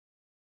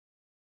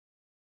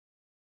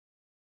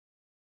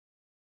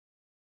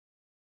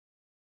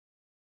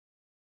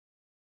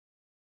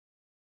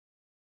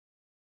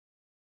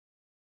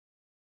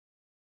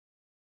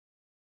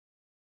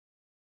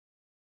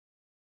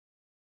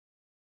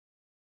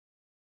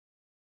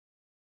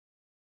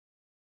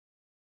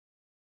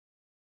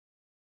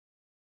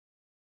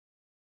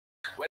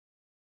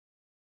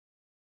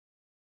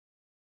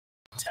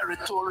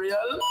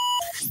territorial.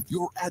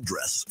 Your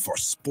address for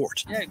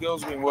sport. Yeah,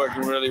 girls have been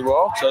working really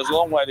well, so there's a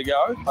long way to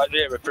go. But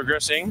yeah, we're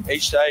progressing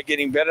each day,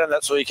 getting better, and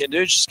that's all you can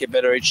do, just get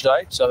better each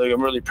day. So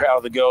I'm really proud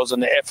of the girls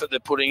and the effort they're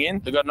putting in.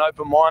 They've got an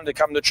open mind to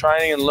come to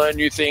training and learn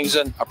new things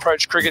and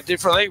approach cricket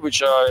differently,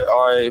 which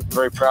I'm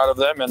very proud of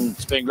them, and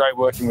it's been great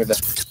working with them.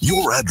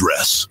 Your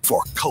address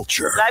for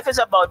culture. Life is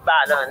about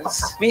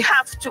balance. We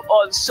have to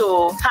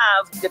also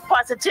have the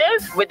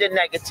positive with the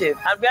negative.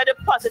 And where the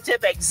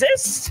positive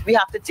exists, we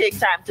have to take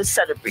time to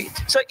celebrate.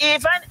 So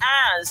even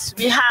as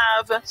we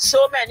have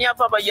so many of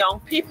our young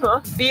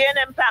people being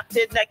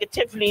impacted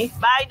negatively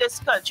by this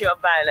culture of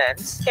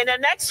violence, in the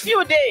next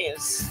few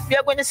days, we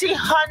are going to see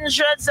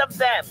hundreds of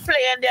them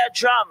playing their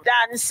drum,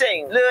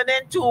 dancing,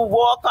 learning to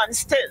walk on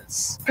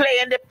stilts,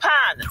 playing the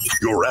pan.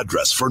 Your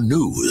address for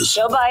news.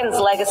 Joe Biden's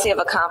legacy of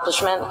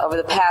accomplishment over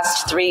the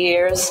past 3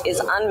 years is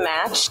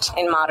unmatched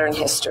in modern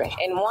history.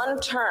 In one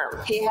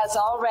term, he has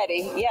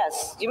already,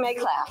 yes, you may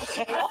clap.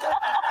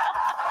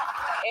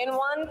 In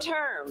one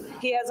term,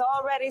 he has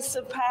already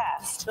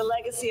surpassed the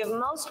legacy of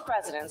most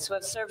presidents who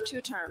have served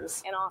 2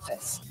 terms in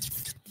office.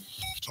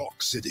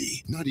 Talk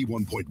City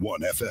 91.1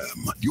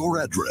 FM. Your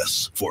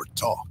address for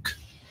talk.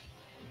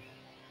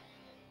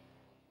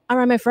 All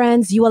right, my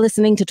friends, you are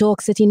listening to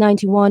Talk City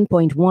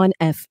 91.1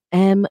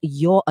 FM,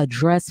 your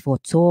address for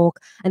talk.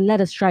 And let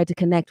us try to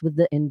connect with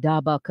the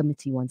Indaba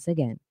committee once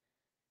again.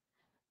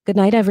 Good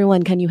night,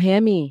 everyone. Can you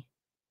hear me?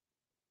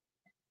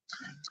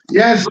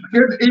 Yes,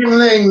 good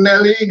evening,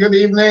 Nelly. Good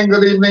evening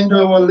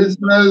to our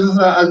listeners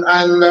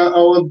and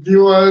our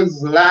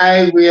viewers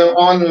live. We are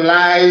on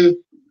live.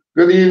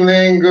 Good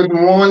evening, good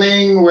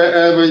morning,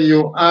 wherever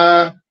you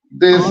are.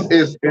 This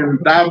is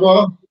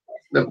Indaba,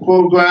 the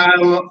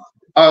program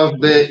of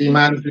the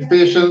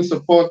Emancipation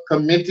Support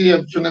Committee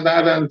of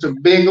Trinidad and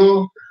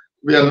Tobago.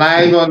 We are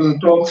live on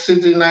Talk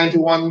City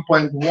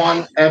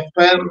 91.1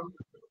 FM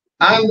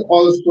and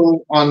also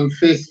on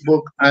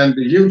Facebook and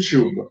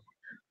YouTube.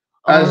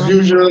 As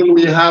usual,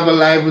 we have a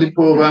lively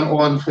program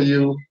on for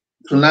you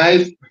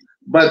tonight,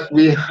 but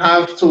we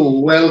have to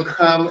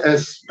welcome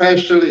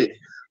especially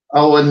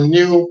our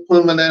new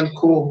permanent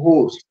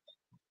co-host,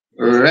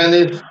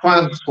 Renee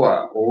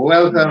Francois.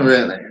 Welcome,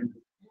 Renee.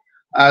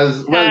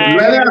 As well,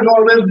 Renee has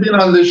always been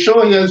on the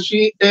show here.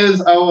 She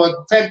is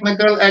our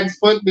technical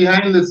expert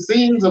behind the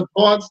scenes. Of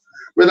course,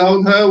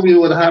 without her, we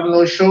would have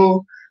no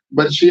show.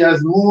 But she has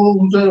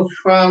moved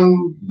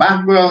from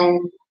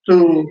background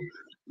to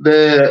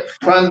the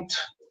front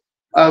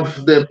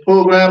of the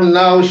program.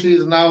 Now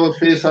she's now a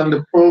face on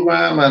the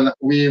program, and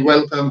we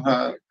welcome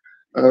her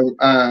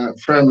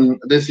from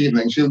this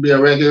evening. She'll be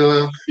a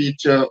regular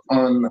feature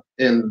on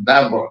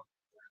Indaba.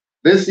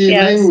 This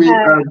evening, we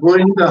are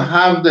going to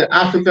have the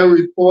Africa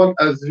report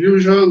as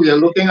usual. We are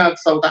looking at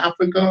South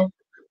Africa,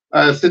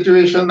 a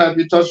situation that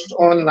we touched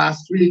on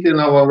last week in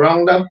our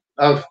roundup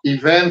of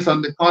events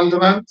on the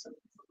continent.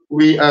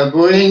 We are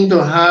going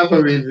to have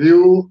a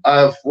review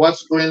of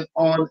what's going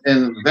on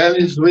in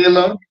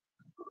Venezuela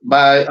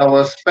by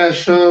our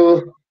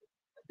special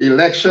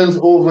elections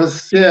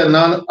overseer,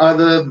 none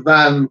other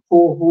than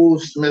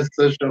co-host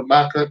Mr.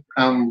 Shabaka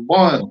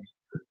Kambon.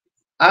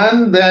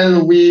 And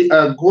then we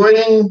are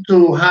going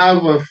to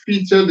have a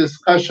feature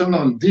discussion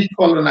on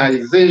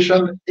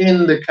decolonization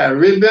in the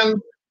Caribbean.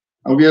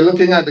 And we are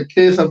looking at the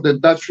case of the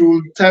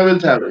Dutch-ruled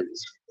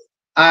territories.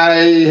 I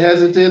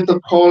hesitate to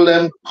call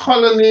them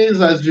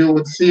colonies, as you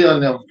would see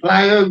on your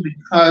flyer,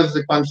 because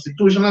the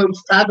constitutional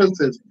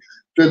statuses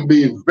could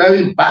be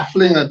very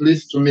baffling, at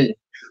least to me.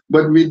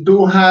 But we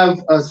do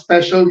have a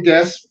special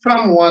guest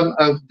from one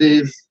of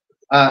these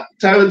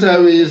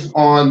territories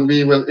on.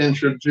 We will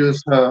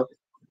introduce her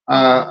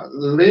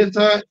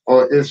later,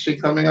 or is she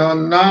coming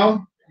on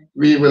now?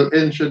 We will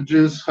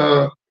introduce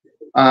her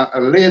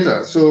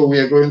later. So we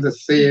are going to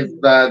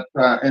save that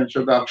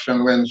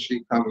introduction when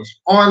she comes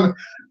on.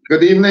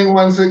 Good evening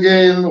once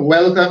again.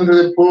 Welcome to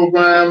the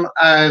program.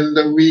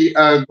 And we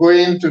are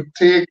going to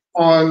take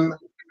on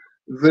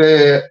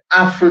the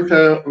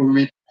Africa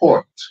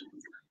report.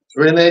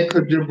 Renee,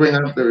 could you bring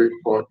up the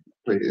report,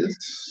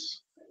 please?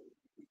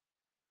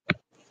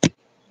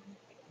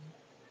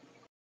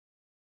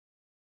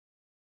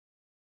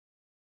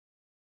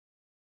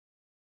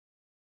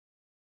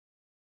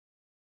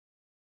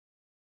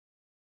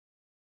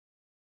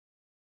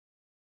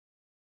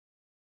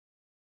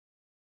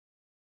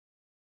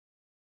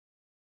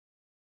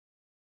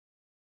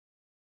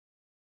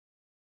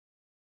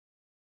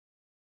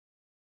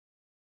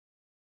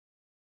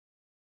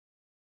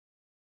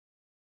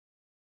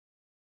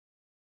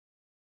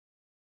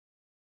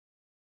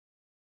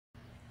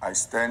 I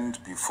stand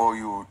before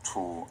you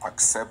to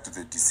accept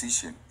the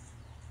decision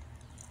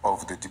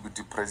of the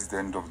Deputy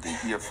President of the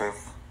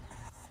EFF.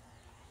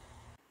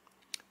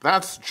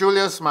 That's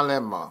Julius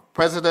Malema,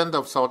 President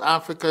of South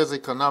Africa's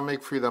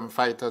Economic Freedom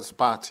Fighters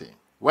Party.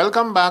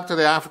 Welcome back to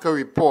the Africa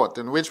Report,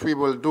 in which we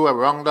will do a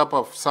roundup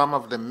of some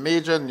of the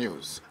major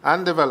news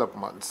and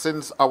developments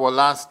since our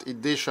last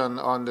edition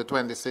on the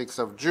 26th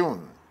of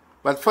June.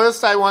 But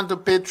first, I want to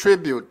pay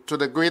tribute to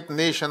the great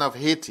nation of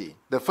Haiti,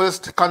 the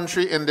first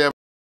country in the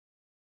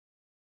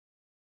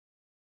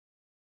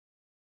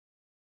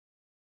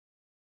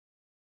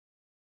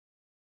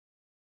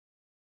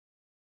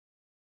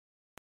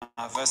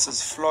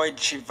versus Floyd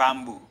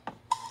Shivambu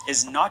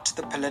is not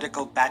the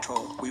political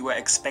battle we were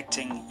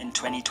expecting in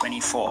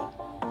 2024.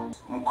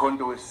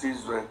 Mkondo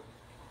Wesizwe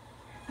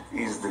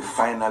is the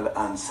final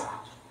answer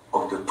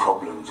of the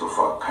problems of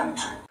our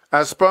country.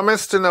 As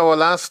promised in our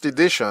last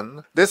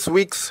edition, this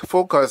week's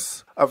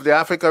focus of the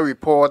Africa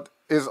Report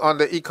is on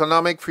the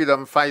Economic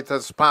Freedom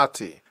Fighters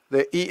Party,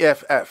 the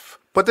EFF,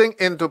 putting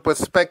into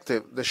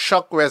perspective the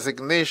shock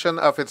resignation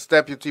of its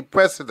deputy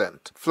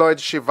president, Floyd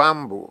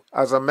Shivambu,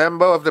 as a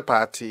member of the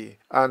party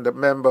and a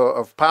member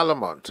of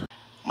parliament.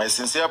 My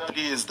sincere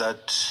plea is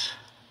that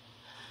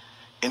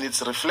in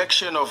its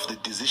reflection of the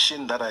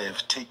decision that I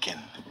have taken,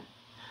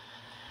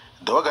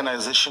 the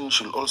organization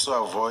should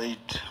also avoid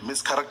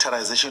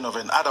mischaracterization of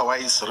an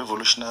otherwise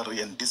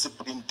revolutionary and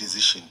disciplined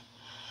decision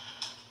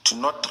to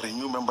not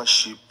renew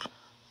membership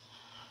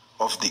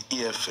of the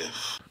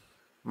EFF.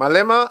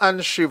 Malema and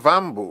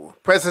Shivambu,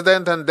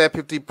 president and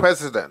deputy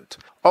president,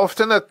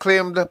 often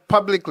acclaimed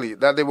publicly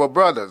that they were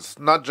brothers,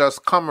 not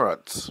just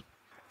comrades.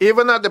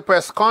 Even at the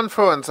press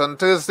conference on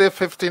Thursday,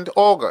 15th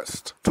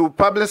August, to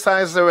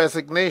publicize the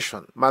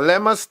resignation,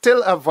 Malema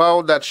still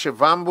avowed that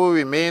Shivambu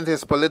remained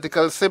his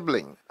political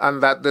sibling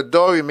and that the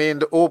door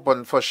remained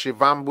open for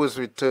Shivambu's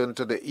return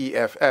to the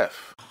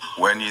EFF.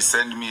 When he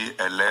sent me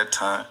a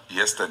letter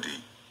yesterday,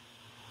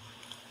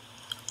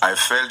 I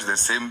felt the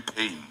same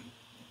pain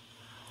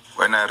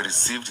when I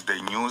received the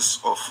news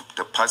of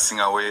the passing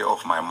away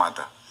of my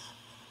mother.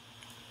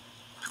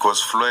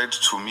 Because Floyd,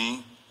 to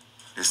me,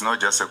 is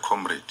not just a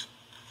comrade,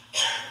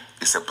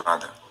 he's a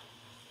brother.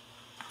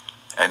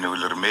 And he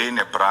will remain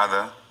a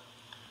brother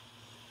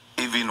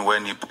even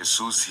when he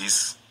pursues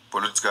his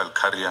political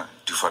career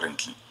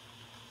differently.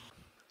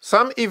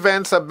 Some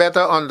events are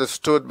better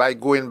understood by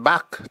going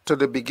back to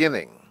the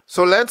beginning.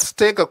 So let's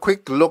take a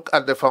quick look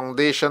at the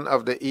foundation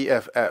of the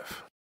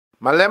EFF.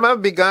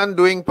 Malema began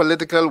doing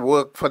political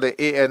work for the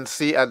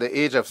ANC at the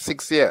age of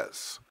 6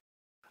 years.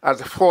 At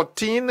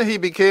 14, he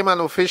became an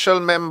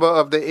official member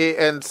of the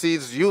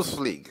ANC's Youth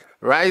League,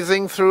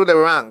 rising through the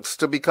ranks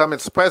to become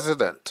its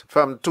president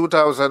from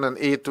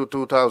 2008 to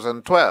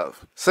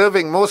 2012,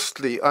 serving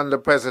mostly under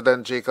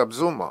President Jacob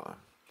Zuma.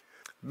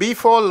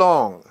 Before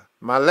long,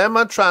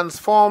 Malema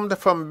transformed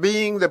from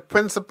being the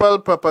principal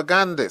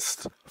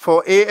propagandist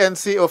for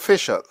ANC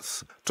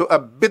officials to a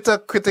bitter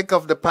critic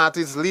of the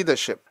party's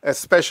leadership,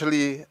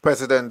 especially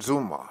President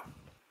Zuma.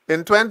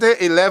 In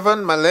 2011,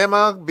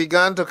 Malema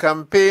began to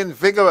campaign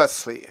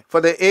vigorously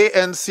for the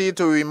ANC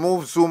to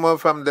remove Zuma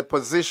from the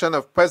position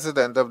of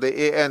president of the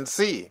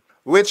ANC,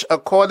 which,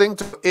 according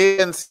to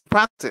ANC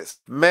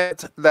practice,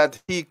 meant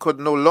that he could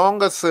no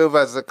longer serve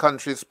as the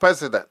country's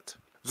president.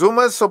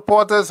 Zuma's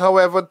supporters,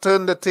 however,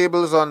 turned the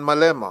tables on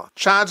Malema,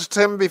 charged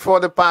him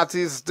before the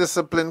party's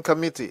discipline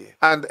committee,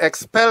 and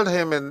expelled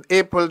him in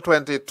April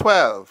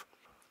 2012.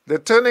 The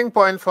turning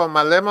point for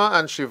Malema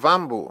and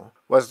Shivambu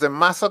was the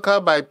massacre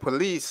by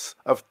police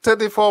of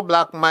 34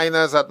 black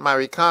miners at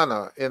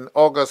Marikana in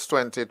August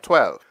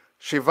 2012.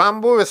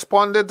 Shivambu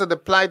responded to the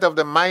plight of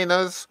the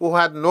miners who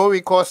had no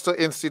recourse to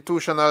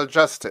institutional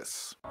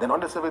justice. Then on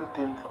the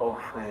 17th of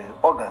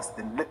August,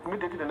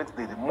 immediately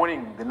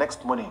the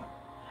next morning,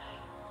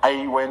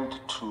 I went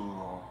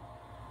to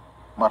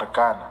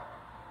Marikana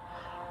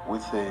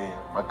with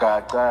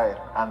Magagai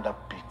and a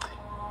Piti.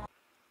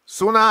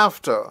 Soon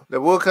after,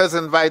 the workers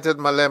invited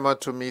Malema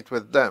to meet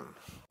with them.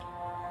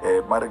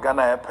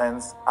 Marikana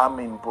happens, I'm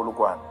in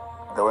Polokwane.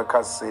 The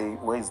workers say,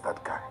 where is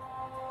that guy?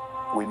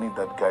 We need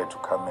that guy to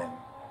come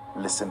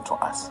and listen to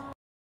us.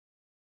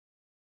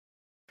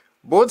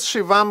 Both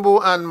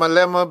Shivambu and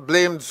Malema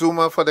blamed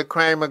Zuma for the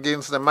crime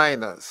against the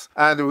miners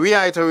and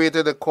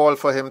reiterated a call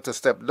for him to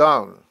step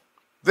down.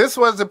 This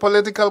was the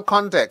political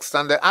context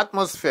and the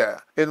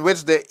atmosphere in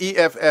which the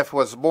EFF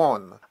was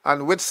born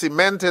and which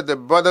cemented the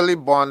brotherly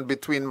bond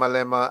between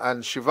Malema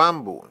and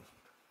Shivambu.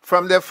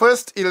 From their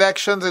first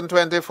elections in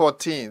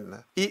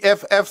 2014,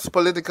 EFF's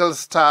political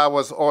star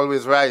was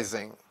always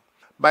rising.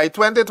 By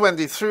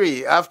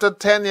 2023, after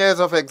 10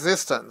 years of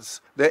existence,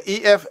 the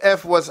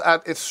EFF was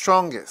at its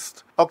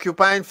strongest,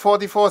 occupying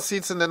 44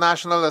 seats in the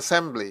National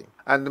Assembly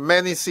and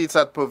many seats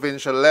at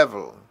provincial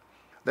level.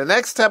 The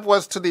next step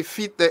was to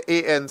defeat the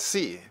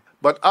ANC,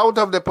 but out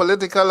of the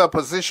political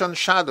opposition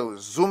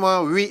shadows,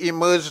 Zuma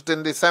re-emerged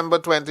in December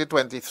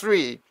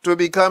 2023 to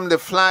become the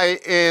fly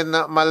in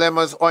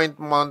Malema's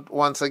ointment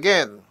once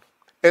again.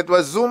 It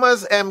was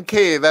Zuma's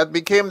MK that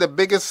became the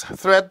biggest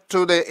threat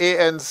to the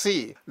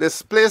ANC,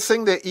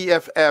 displacing the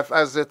EFF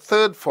as the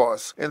third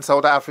force in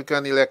South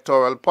African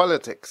electoral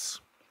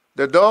politics.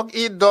 The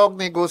dog-eat-dog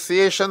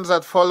negotiations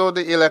that followed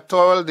the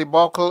electoral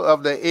debacle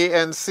of the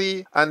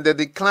ANC and the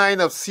decline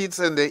of seats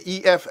in the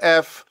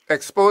EFF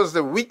exposed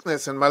the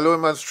weakness in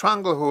Malema's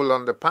stranglehold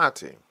on the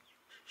party.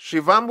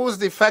 Shivambu's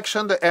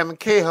defection to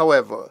MK,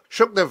 however,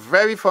 shook the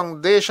very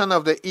foundation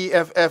of the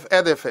EFF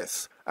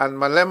edifice, and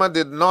Malema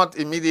did not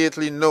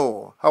immediately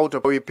know how to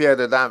repair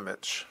the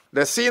damage.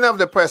 The scene of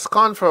the press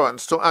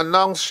conference to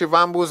announce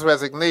Shivambu's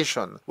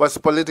resignation was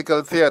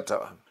political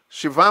theater.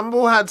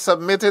 Shivambu had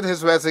submitted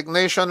his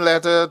resignation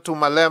letter to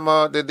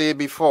Malema the day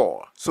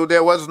before, so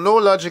there was no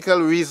logical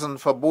reason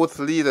for both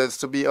leaders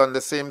to be on the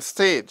same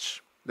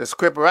stage. The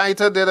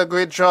scriptwriter did a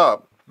great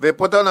job. They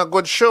put on a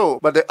good show,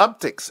 but the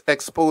optics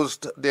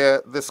exposed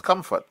their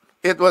discomfort.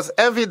 It was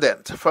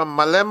evident from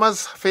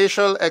Malema's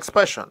facial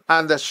expression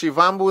and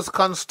Shivambu's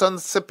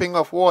constant sipping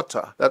of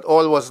water that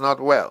all was not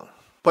well.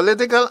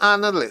 Political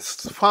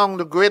analysts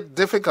found great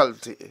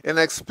difficulty in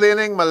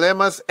explaining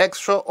Malema's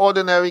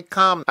extraordinary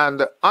calm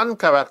and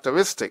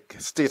uncharacteristic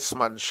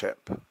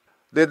statesmanship.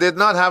 They did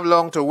not have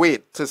long to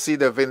wait to see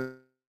the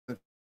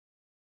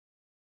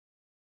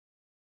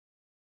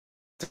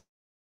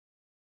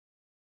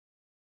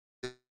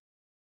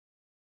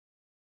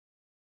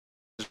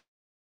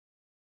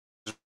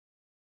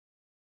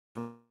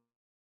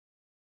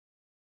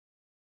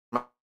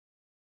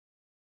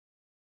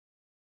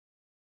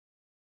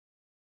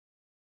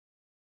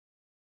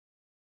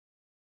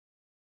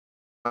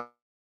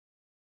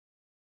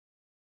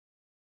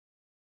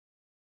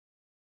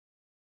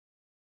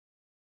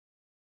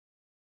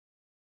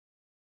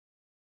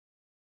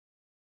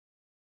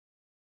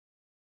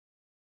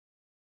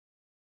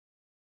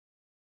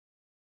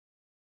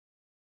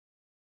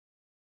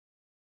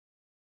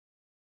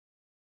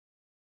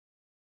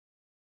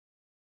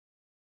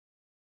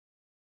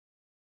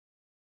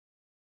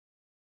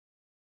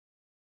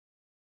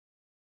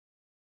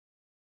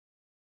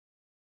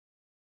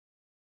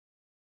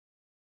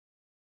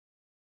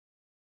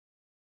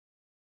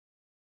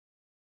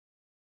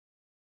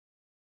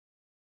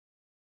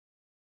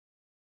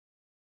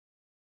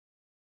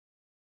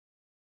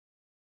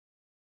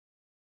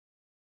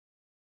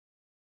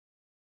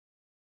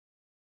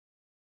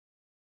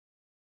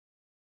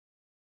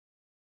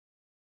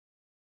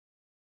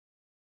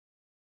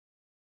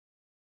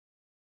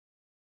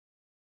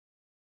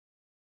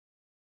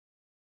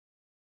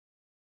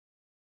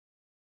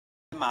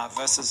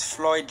versus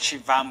Floyd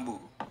Shivambu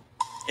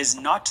is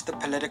not the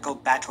political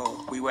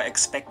battle we were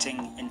expecting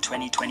in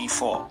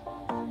 2024.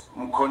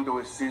 Mkondo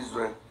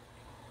wesizwe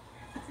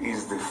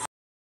is the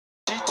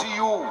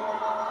GTU,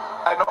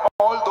 and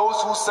all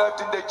those who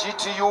served in the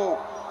GTU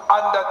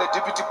under the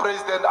deputy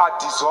president are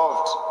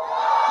dissolved.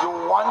 You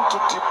want to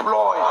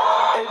deploy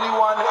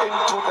anyone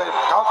into the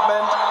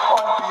government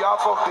on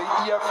behalf of the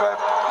EFF,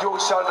 you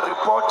shall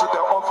report to the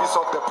office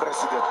of the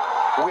president.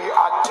 We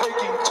are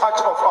taking charge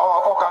of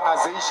our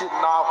organization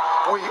now.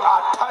 We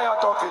are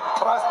tired of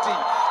entrusting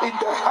in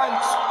the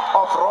hands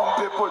of wrong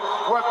people.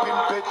 We have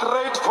been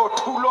betrayed for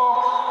too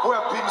long. We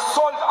have been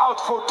sold out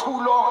for too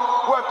long.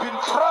 We have been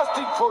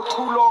trusting for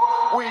too long.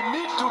 We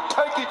need to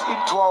take it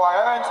into our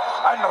hands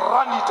and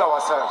run it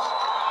ourselves.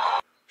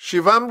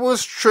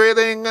 Shivambu's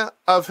trading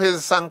of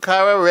his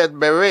Sankara red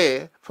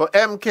beret for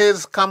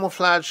MK's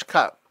camouflage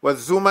cap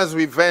was Zuma's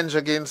revenge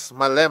against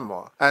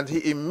Malema, and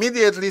he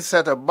immediately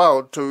set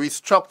about to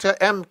restructure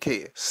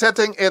MK,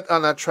 setting it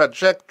on a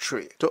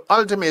trajectory to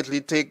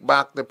ultimately take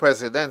back the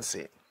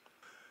presidency.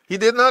 He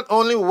did not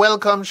only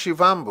welcome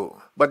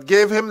Shivambu, but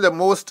gave him the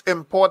most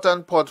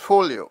important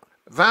portfolio,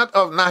 that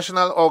of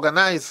national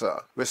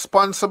organizer,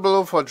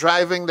 responsible for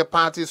driving the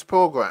party's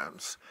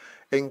programs,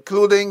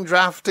 including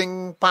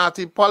drafting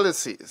party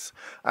policies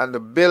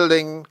and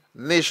building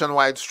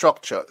nationwide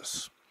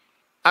structures.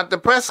 At the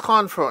press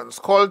conference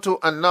called to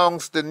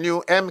announce the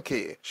new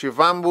MK,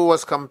 Shivambu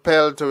was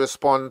compelled to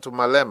respond to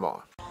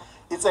Malema.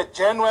 It's a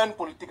genuine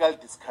political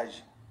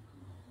discussion,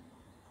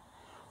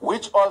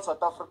 which all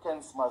South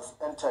Africans must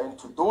enter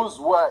into, those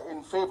who are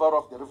in favor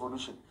of the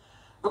revolution.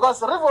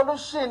 Because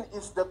revolution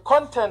is the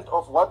content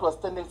of what we're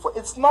standing for.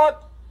 It's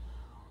not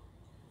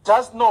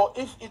just, no,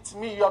 if it's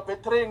me, you are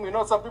betraying me. You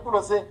know, some people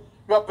will say,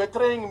 you are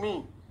betraying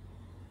me.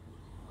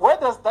 Where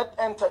does that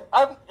enter?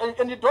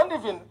 And you don't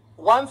even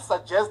once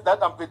suggest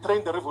that I'm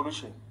betraying the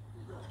revolution.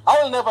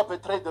 I will never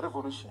betray the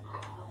revolution.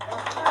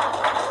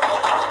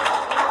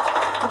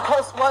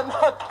 Because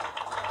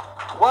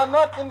we're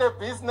not in the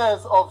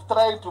business of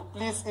trying to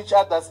please each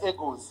other's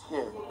egos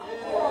here.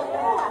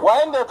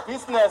 We're in the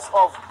business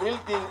of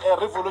building a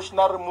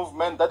revolutionary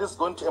movement that is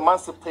going to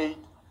emancipate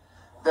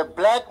the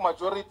black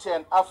majority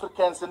and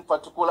Africans in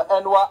particular,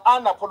 and we're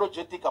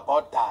unapologetic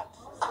about that.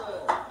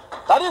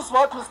 That is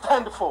what we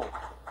stand for.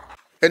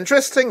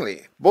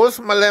 Interestingly, both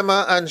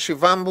Malema and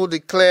Shivambu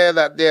declare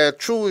that their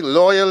true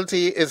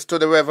loyalty is to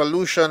the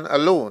revolution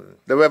alone,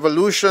 the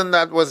revolution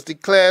that was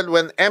declared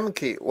when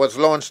MK was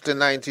launched in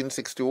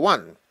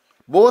 1961.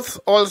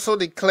 Both also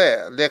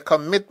declare their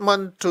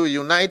commitment to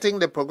uniting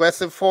the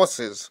progressive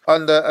forces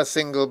under a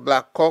single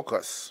black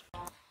caucus.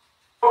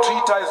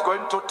 Twitter is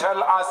going to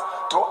tell us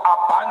to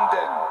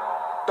abandon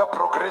the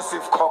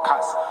progressive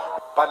caucus.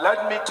 But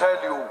let me tell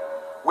you,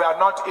 we are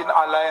not in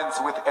alliance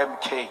with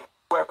MK.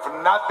 We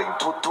have nothing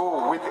to do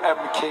with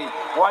MK.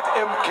 What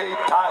MK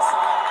does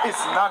is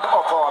none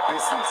of our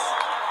business.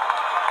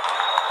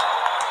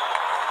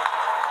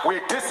 We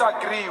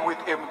disagree with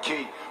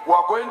MK. We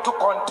are going to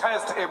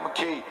contest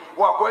MK.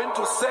 We are going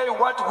to say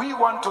what we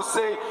want to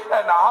say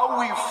and how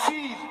we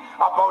feel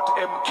about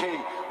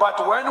MK.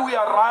 But when we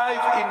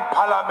arrive in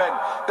Parliament,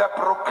 the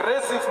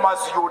progressive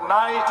must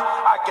unite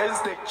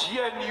against the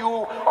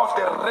GNU of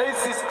the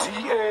racist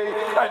DA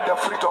and the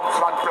Freedom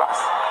Front Plus.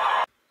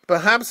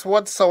 Perhaps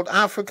what South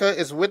Africa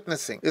is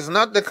witnessing is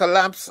not the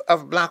collapse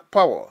of black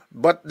power,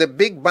 but the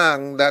Big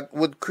Bang that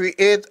would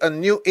create a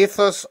new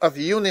ethos of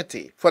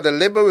unity for the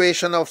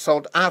liberation of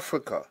South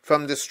Africa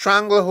from the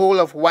stranglehold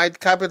of white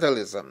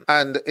capitalism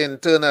and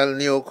internal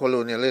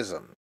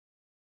neocolonialism.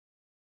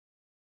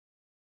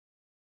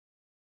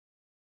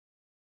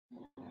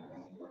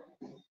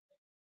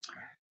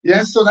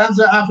 Yes, so that's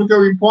the Africa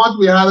report.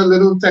 We had a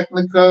little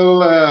technical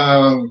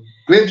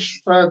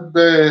glitch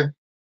at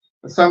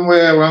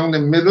somewhere around the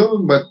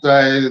middle, but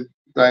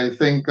I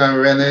think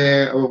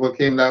Rene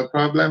overcame that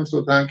problem,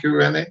 so thank you,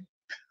 Rene.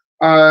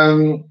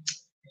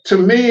 To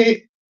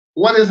me,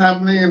 what is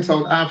happening in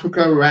South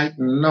Africa right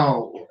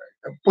now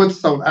puts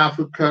South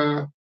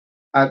Africa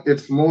at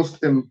its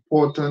most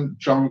important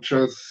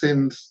juncture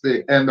since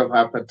the end of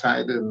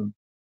apartheid in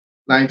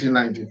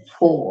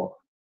 1994.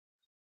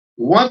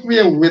 What we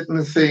are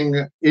witnessing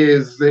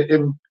is the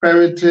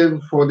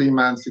imperative for the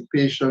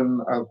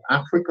emancipation of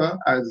Africa,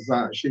 as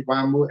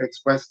Shivambu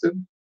expressed it.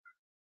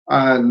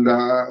 And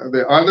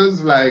the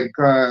others like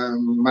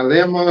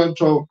Malema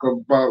talk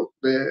about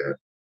the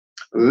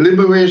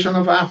liberation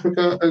of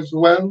Africa as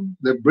well,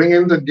 the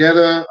bringing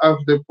together of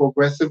the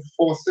progressive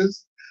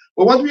forces.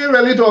 But what we are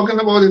really talking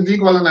about is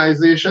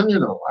decolonization, you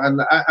know,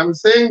 and I'm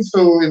saying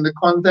so in the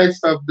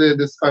context of the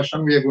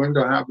discussion we are going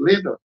to have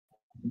later.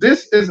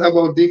 This is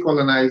about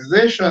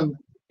decolonization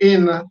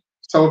in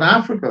South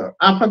Africa.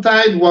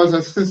 Apartheid was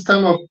a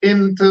system of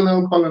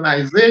internal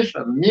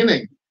colonization,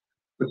 meaning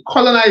the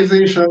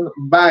colonization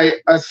by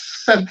a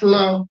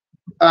settler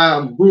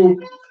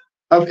group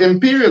of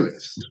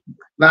imperialists.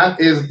 That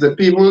is the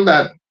people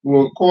that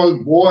were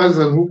called Boers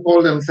and who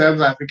call themselves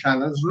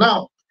Afrikaners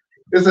now.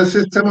 It's a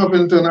system of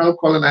internal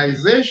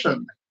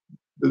colonization.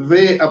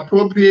 They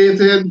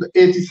appropriated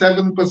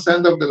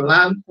 87% of the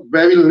land.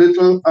 Very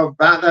little of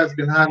that has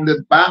been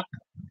handed back.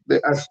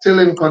 They are still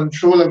in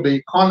control of the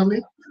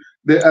economy.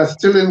 They are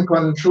still in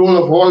control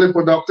of all the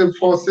productive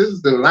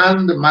forces, the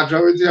land, the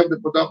majority of the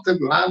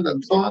productive land,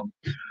 and so on.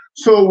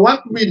 So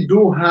what we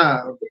do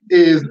have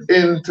is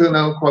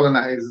internal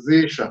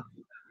colonization.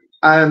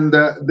 And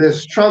the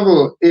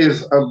struggle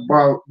is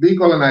about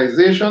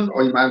decolonization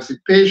or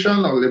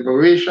emancipation or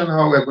liberation,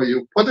 however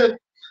you put it.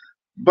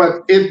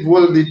 But it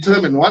will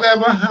determine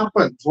whatever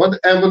happens,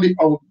 whatever the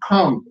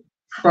outcome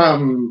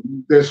from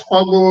the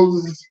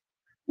struggles,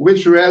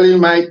 which really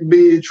might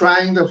be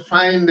trying to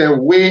find a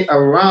way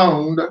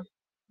around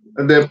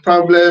the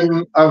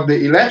problem of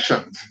the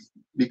elections,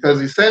 because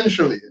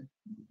essentially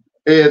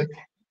it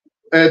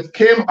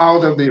came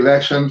out of the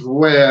elections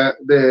where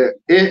the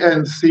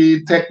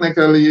ANC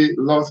technically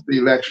lost the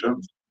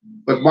elections,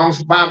 but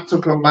bounced back to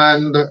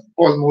command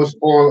almost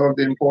all of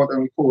the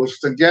important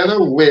posts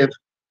together with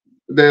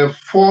the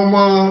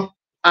former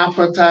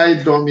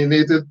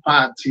apartheid-dominated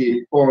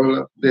party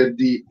called the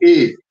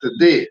DA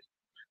today,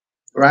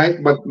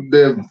 right? But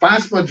the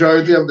vast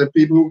majority of the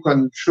people who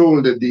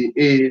control the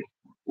DA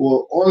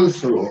were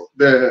also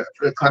the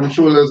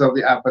controllers of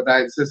the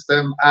apartheid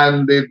system,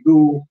 and they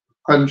do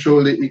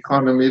control the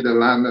economy, the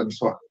land, and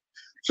so on.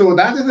 So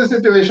that is the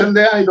situation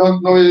there. I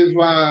don't know if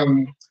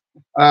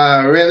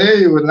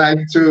Rene, you would like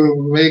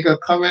to make a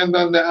comment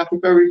on the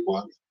Africa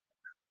report?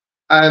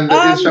 And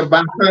is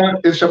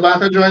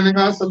Shabaka joining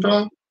us at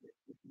all?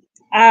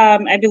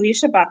 I believe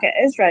Shabaka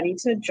is ready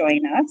to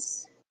join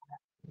us.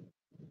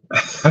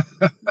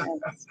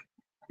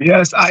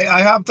 Yes, I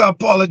have to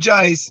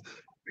apologize.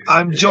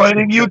 I'm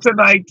joining you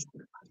tonight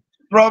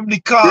from the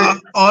car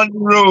on the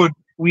road.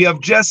 We have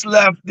just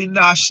left the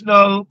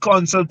national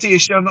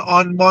consultation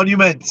on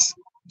monuments.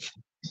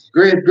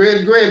 Great,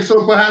 great, great.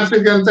 So perhaps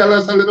you can tell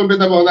us a little bit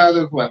about that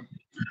as well.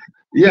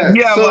 Yes.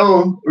 Yeah,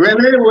 so,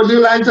 Rene, would you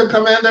like to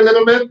comment a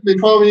little bit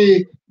before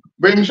we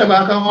bring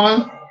Shabaka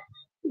on?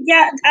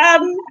 Yeah.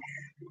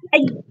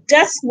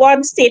 Just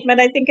one statement.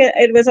 I think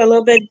it was a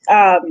little bit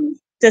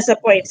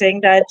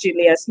disappointing that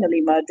Julius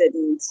Malema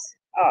didn't.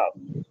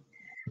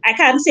 I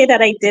can't say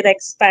that I did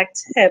expect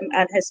him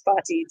and his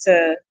party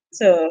to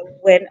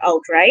win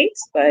outright,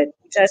 but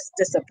just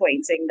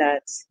disappointing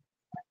that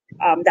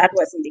that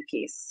wasn't the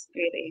case,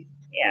 really.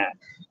 Yeah.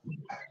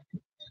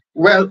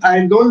 Well,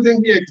 I don't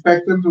think he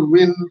expected to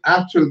win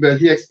actually, but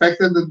he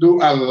expected to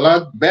do a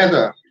lot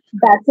better.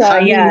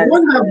 Yeah. He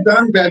would have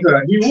done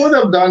better. He would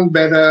have done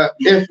better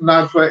if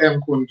not for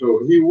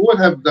Mkunto. He would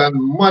have done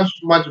much,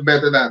 much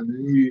better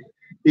than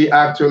he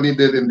actually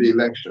did in the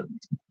election.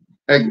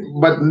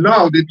 But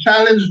now, the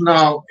challenge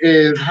now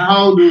is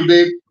how do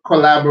they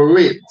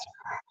collaborate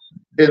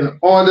in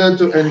order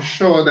to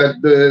ensure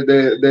that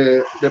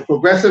the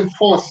progressive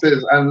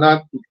forces are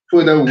not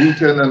further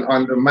weakened and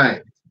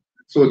undermined.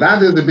 So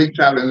that is the big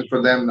challenge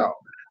for them now.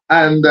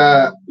 And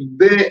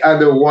they are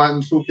the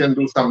ones who can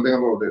do something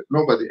about it,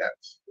 nobody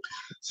else.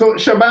 So,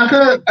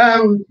 Shabaka,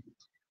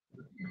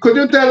 could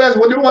you tell us,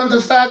 would you want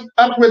to start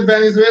up with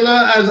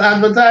Venezuela as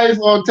advertised,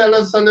 or tell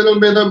us a little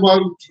bit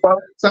about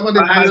some of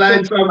the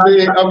highlights of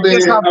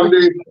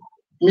the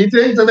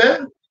meeting today?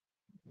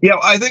 Yeah,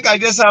 I think I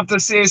just have to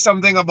say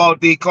something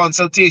about the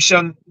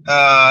consultation,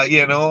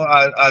 you know,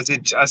 as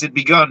it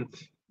begun.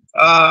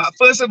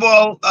 First of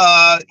all,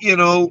 you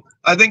know,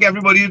 I think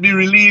everybody would be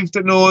relieved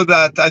to know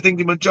that I think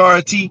the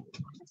majority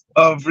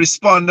of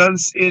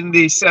respondents in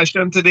the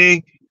session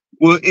today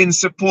were in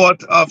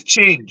support of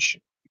change.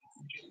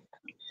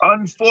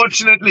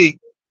 Unfortunately,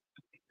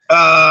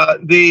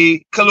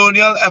 the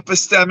colonial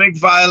epistemic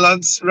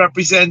violence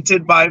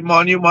represented by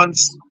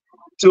monuments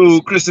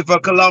to Christopher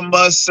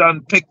Columbus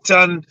and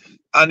Picton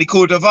and the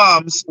coat of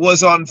arms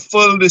was on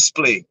full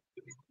display.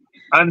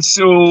 And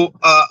so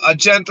a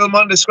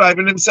gentleman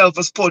describing himself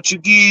as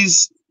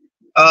Portuguese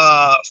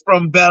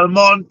from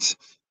Belmont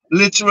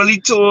literally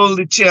told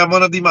the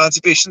chairman of the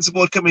Emancipation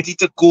Support Committee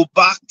to go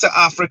back to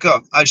Africa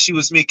as she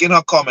was making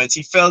her comments.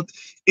 He felt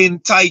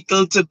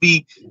entitled to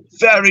be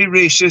very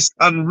racist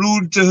and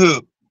rude to her.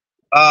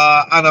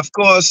 And of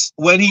course,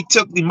 when he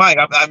took the mic,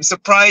 I'm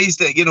surprised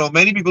that, you know,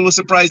 many people were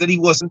surprised that he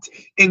wasn't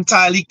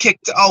entirely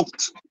kicked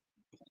out.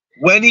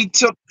 When he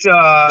took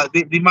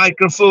the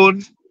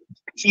microphone,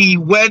 he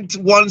went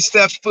one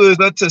step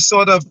further to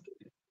sort of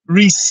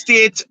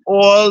restate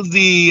all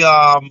the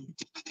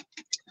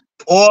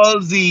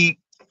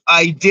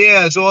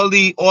ideas, all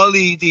the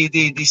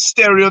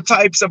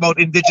stereotypes about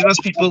indigenous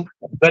people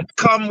that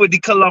come with the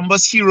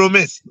Columbus hero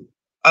myth.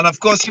 And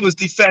of course, he was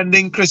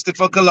defending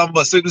Christopher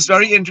Columbus. So it was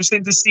very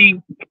interesting to see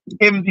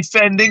him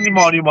defending the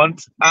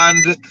monument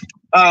and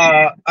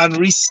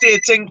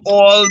restating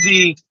all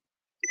the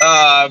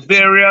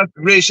various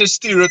racial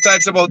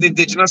stereotypes about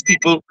indigenous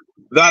people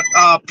that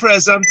are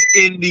present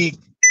in the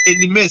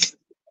myth.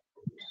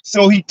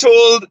 So he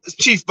told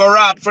Chief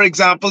Barat, for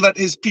example, that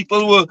his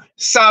people were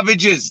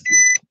savages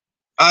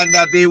and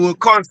that they were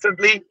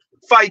constantly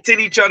fighting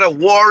each other,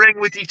 warring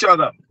with each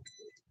other.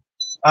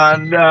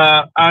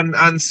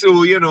 And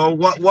so, you know,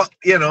 what was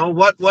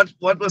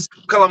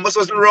Columbus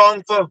wasn't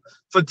wrong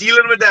for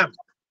dealing with them.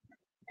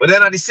 But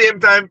then at the same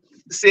time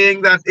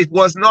saying that it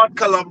was not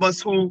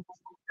Columbus who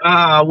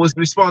was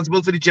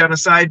responsible for the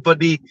genocide, but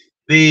the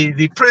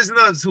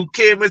prisoners who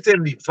came with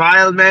him, the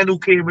vile men who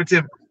came with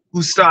him,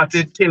 who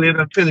started killing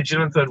and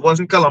pillaging, and so it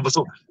wasn't Columbus.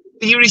 So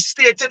he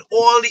restated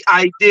all the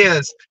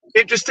ideas.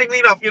 Interestingly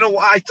enough, you know,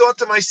 I thought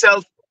to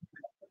myself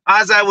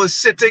as I was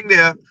sitting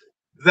there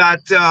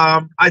that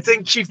I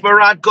think Chief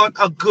Barat got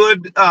a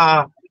good,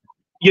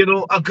 you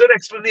know, a good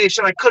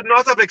explanation. I could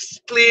not have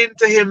explained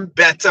to him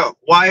better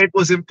why it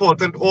was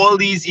important all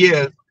these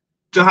years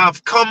to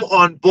have come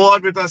on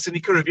board with us in the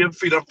Caribbean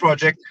Freedom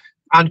Project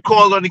and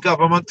called on the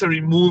government to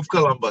remove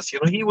Columbus. You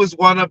know, he was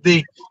one of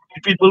the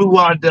people who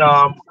had,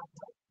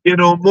 you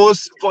know,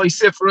 most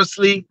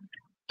vociferously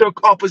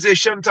took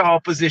opposition to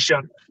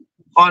opposition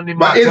on the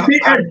matter. But is he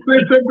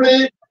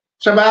explicitly,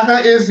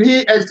 Shabaka, is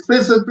he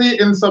explicitly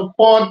in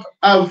support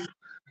of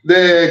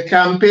the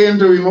campaign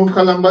to remove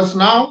Columbus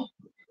now?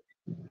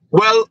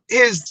 Well,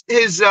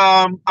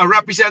 a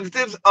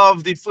representative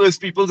of the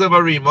First Peoples of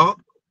Arima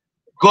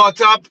got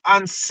up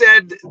and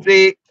said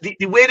the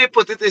way they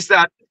put it is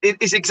that it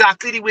is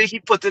exactly the way he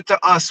put it to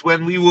us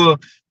when we were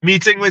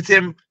meeting with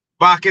him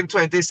back in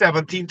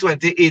 2017,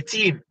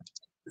 2018,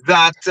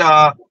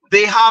 that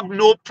they have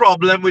no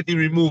problem with the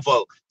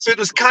removal. So it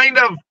was kind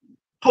of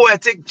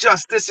poetic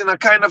justice in a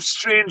kind of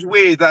strange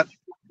way that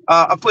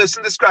a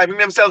person describing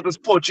themselves as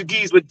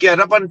Portuguese would get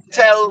up and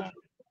tell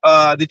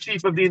the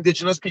chief of the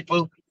indigenous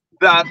people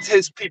that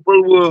his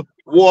people were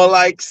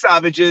warlike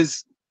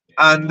savages,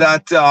 and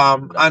that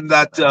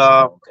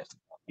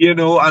you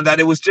know, and that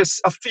it was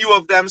just a few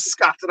of them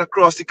scattered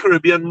across the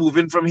Caribbean,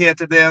 moving from here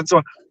to there and so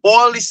on.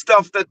 All the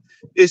stuff that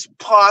is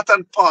part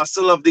and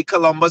parcel of the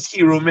Columbus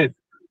hero myth,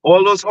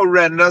 all those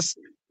horrendous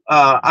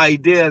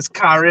ideas,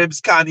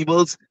 Caribs,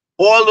 cannibals,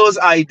 all those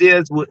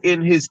ideas were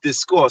in his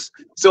discourse.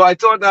 So I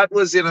thought that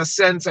was, in a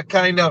sense, a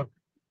kind of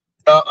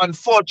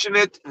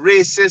unfortunate,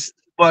 racist,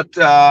 but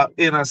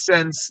in a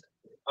sense,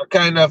 a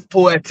kind of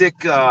poetic,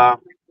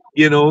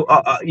 you know,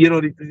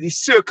 the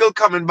circle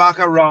coming back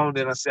around,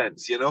 in a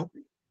sense, you know.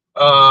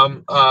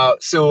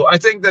 So I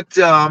think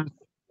that,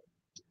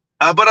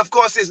 but of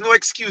course, there's no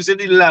excusing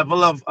the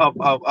level of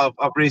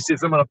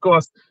racism. And of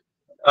course,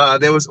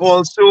 there was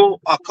also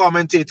a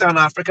commentator, an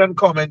African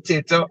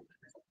commentator,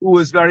 who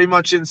was very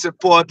much in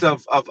support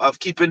of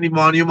keeping the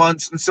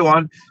monuments and so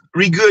on,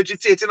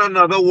 regurgitating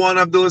another one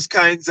of those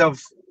kinds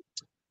of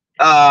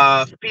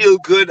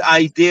feel-good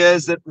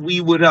ideas that we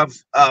would have,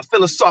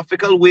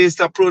 philosophical ways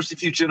to approach the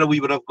future that we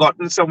would have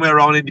gotten somewhere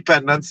around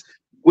independence,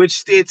 which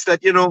states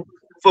that, you know,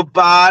 for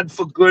bad,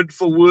 for good,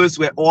 for worse,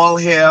 we're all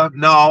here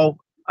now,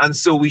 and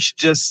so we should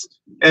just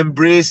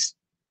embrace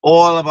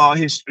all of our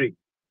history.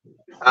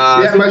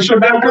 Yeah, but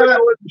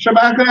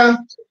Shabaka,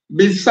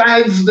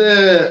 besides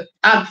the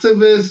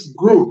activist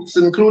groups,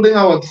 including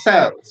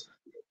ourselves,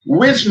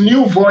 which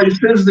new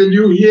voices did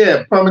you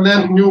hear,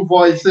 prominent new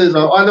voices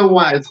or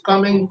otherwise,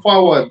 coming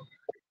forward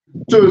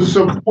to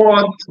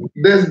support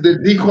the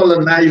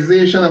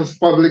decolonization of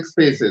public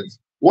spaces?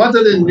 What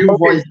are the new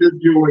voices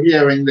you were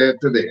hearing there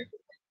today?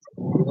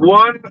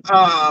 One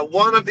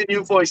of the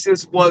new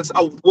voices was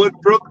a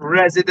Woodbrook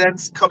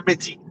Residents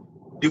Committee.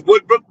 The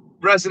Woodbrook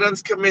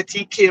Residents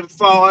Committee came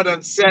forward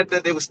and said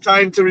that it was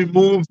time to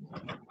remove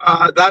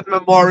that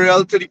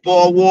memorial to the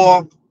Boer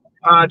War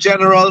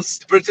generals,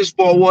 British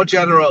Boer War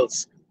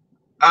generals.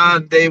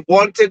 And they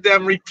wanted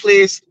them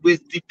replaced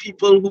with the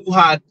people who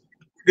had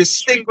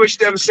distinguished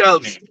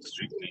themselves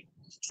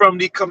from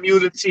the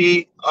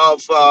community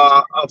of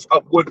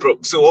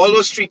Woodbrook. So all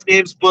those street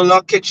names,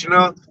 Bullock,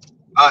 Kitchener,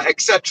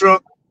 etc.,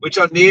 which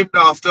are named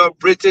after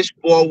British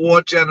Boer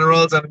War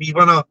generals, and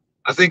even I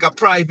think a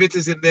private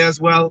is in there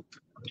as well.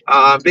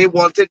 They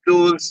wanted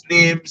those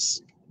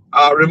names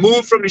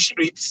removed from the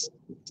streets,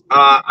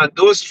 and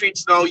those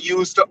streets now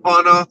used to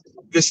honor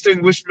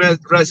distinguished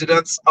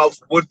residents of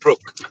Woodbrook.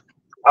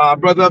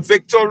 Brother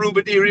Victor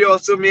Rubadiri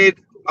also made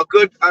a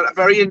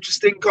very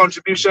interesting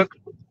contribution,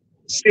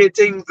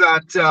 stating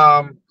that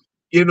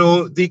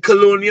the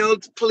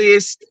colonials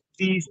placed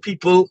these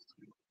people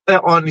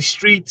on the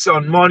streets,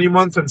 on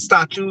monuments and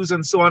statues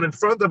and so on in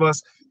front of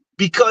us,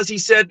 because he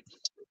said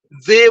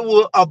they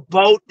were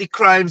about the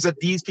crimes that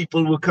these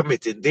people were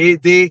committing.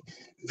 They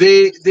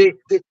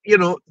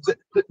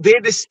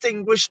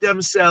distinguished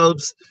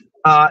themselves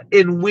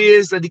in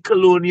ways that the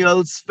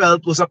colonials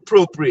felt was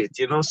appropriate.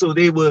 So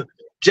they were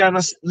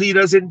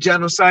leaders in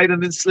genocide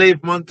and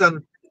enslavement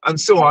and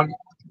so on.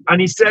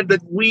 And he said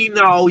that we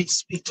now,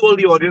 he told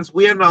the audience,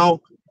 we are now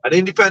an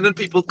independent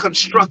people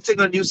constructing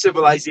a new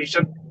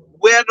civilization.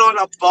 We're not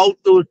about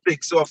those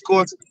things. So, of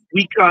course,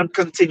 we can't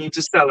continue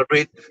to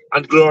celebrate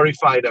and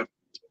glorify them.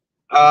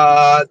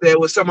 There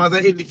were some other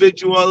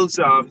individuals.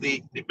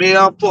 The mayor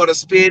of Port of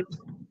Spain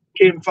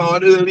came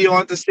forward early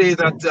on to say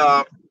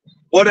that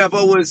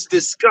whatever was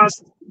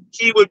discussed,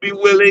 he would be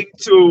willing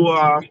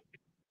to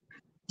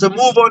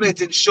move on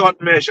it in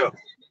short measure.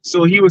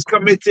 So he was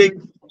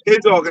committing his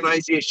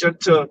organization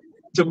to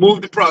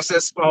move the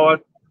process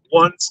forward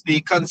once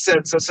the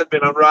consensus had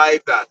been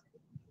arrived at.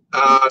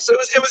 So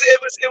it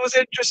was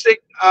interesting.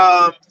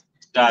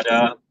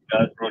 Brother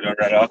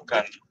Red Hawk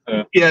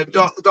and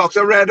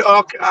Dr. Red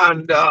Hawk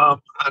and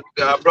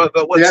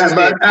brother. What's his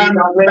name?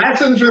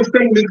 That's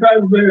interesting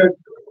because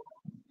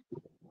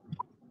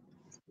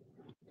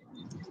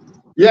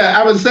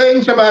I was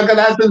saying, Shabaka,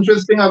 that's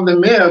interesting of the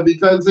mayor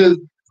because his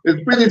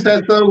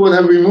predecessor would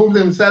have removed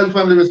himself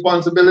from the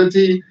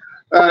responsibility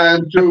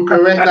to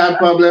correct that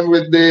problem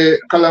with the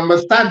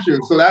Columbus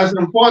statute. So that's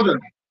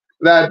important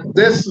that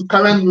this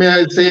current mayor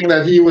is saying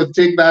that he would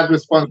take that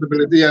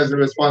responsibility as the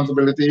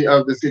responsibility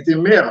of the city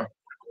mayor.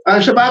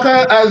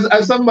 Shabaka,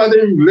 as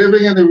somebody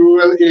living in the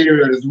rural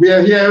areas, we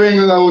are hearing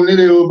only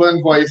the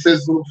urban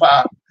voices so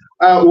far.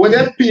 Were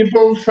there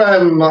people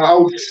from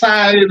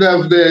outside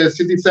of the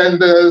city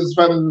centers,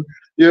 from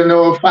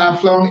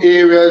far-flung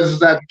areas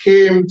that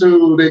came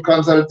to the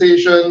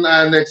consultation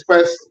and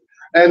expressed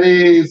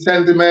any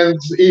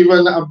sentiments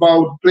even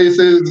about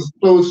places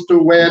close to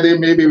where they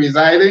may be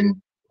residing?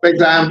 For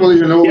example,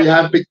 we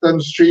have Picton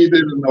Street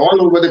and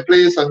all over the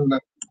place,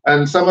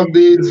 and some of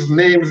these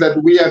names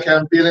that we are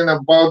campaigning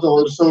about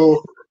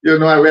also,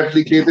 are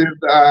replicated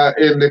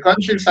in the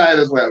countryside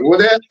as well. Were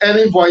there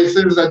any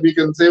voices that we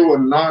can say were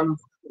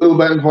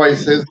non-urban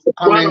voices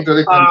coming to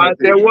the consultation?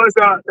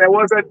 There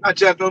was a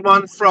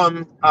gentleman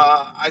from,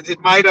 it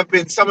might have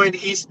been somewhere in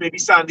the east, maybe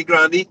Sandy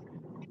Grande,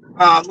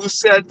 who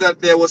said that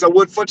there was a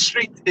Woodford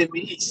Street in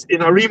the east,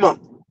 in Arima.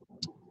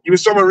 He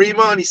was from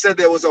Arima, and he said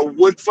there was a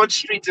Woodford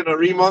Street in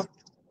Arima.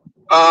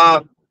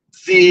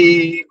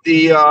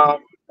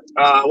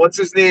 What's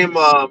his name?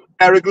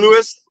 Eric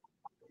Lewis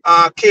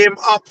came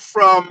up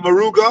from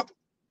Maruga.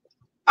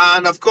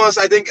 And of course,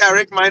 I think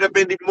Eric might have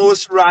been the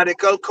most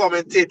radical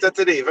commentator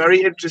today.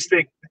 Very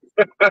interesting.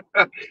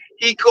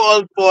 He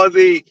called for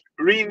the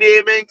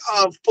renaming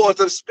of Port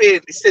of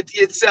Spain, the city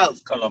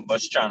itself.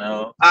 Columbus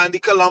Channel. And the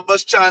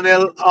Columbus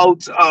Channel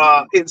out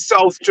in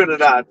South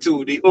Trinidad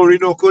too, the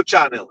Orinoco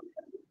Channel.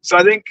 So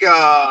I think,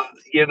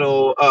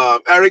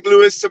 Eric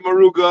Lewis to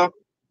Maruga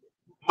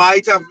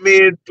might have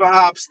made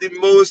perhaps the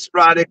most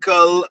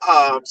radical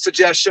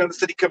suggestions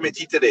to the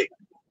committee today.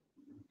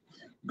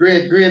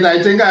 Great.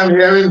 I think I'm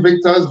hearing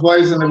Victor's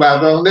voice in the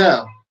background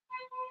there.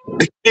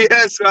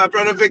 Yes,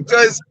 Brother Victor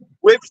is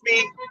with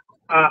me,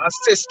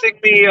 assisting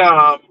me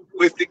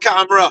with the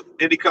camera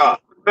in the car.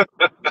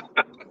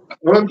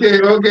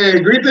 Okay.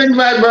 Greetings,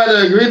 my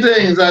brother.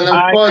 Greetings. And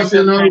of course,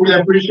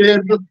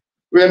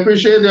 we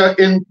appreciate your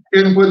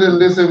input in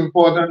this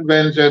important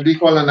venture,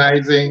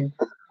 decolonizing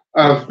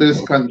of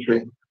this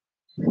country.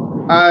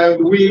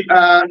 We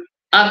are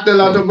at the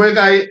lotto break.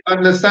 I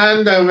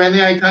understand that when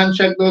I can't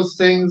check those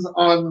things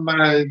on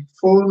my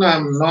phone,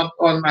 I'm not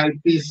on my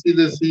PC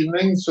this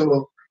evening,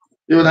 so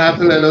you would have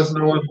to let us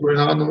know what's going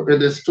on with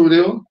the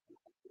studio.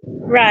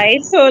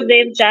 Right, so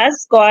they've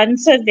just gone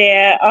to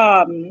their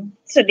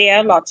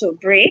lotto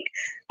break.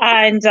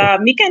 And I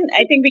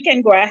think we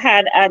can go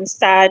ahead and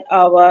start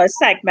our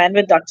segment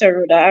with Dr.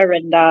 Rhoda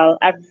Arundel.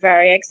 I'm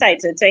very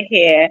excited to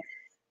hear.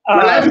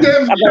 Well, let's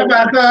give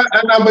Shabaka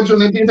an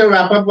opportunity to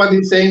wrap up what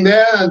he's saying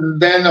there, and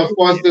then, of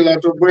course, the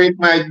lotto break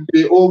might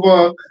be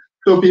over,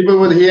 so people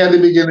would hear the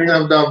beginning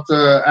of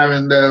Dr.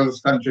 Arundel's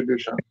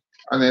contribution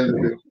on the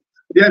interview.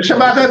 Yeah,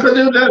 Shabaka, could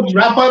you just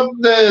wrap up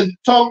the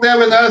talk there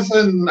with us,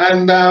 and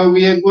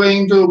we are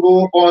going to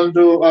go on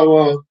to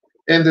our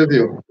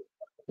interview.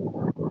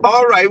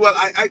 All right. Well,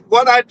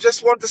 what I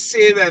just want to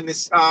say then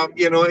is,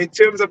 in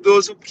terms of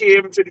those who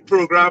came to the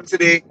program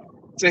today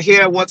to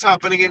hear what's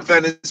happening in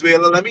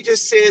Venezuela, let me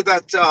just say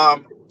that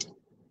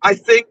I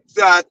think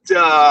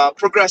that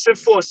progressive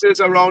forces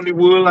around the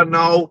world are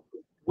now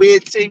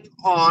waiting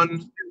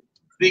on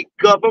the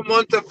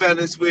government of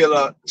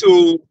Venezuela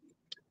to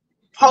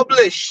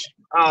publish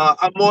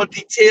a more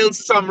detailed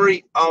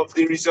summary of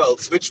the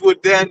results, which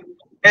would then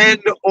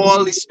end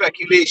all the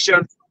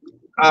speculation.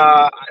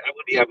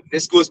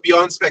 This goes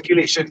beyond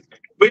speculation,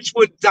 which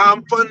would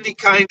dampen the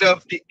kind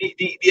of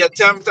the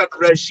attempt at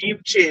regime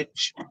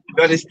change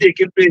that is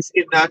taking place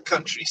in that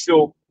country.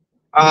 So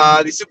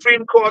the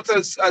Supreme Court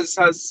has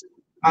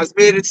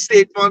made its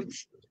statement.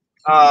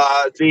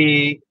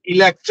 The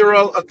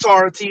electoral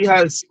authority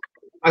has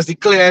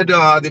declared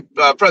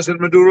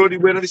President Maduro the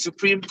winner. The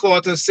Supreme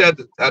Court has said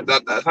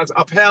that has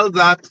upheld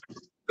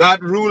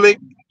that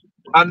ruling,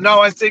 and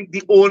now I think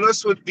the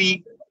onus would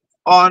be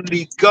on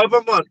the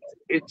government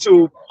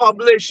to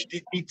publish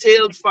the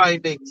detailed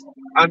findings,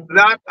 and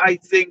that, I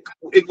think,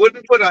 it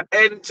wouldn't put an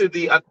end to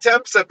the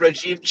attempts at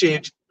regime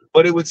change,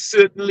 but it would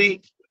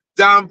certainly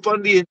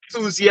dampen the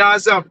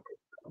enthusiasm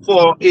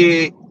for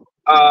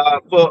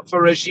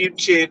for regime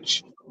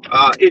change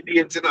in the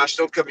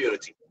international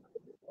community.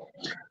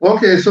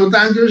 Okay, so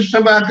thank you,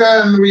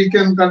 Shabaka, and we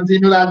can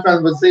continue that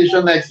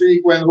conversation next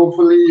week when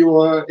hopefully you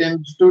are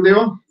in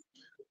studio.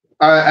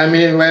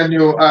 When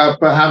you are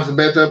perhaps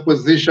better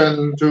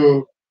positioned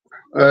to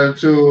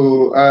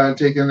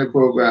take in the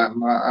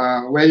program.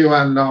 Where you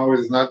are now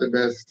is not the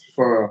best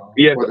for.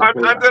 Yes, for I'm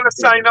going to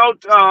sign out,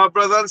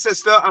 brother and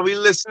sister, and we're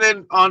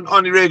listening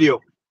on the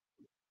radio.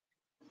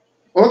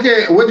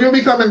 Okay, would you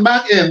be coming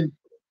back in?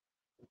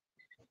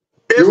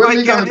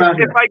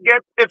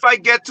 If I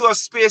get to a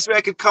space where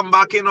I could come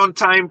back in on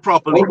time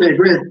properly. Okay,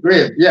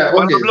 great. Yeah, okay.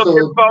 But I'm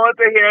looking forward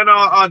to hearing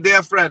our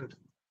dear friend.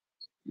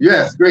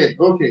 Yes, great.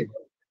 Okay.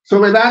 So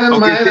with that in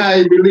mind,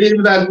 I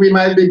believe that we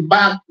might be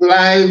back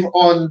live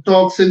on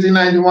Talk City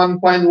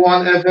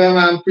 91.1 FM,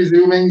 I'm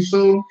presuming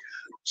so.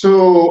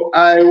 So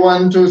I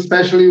want to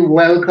especially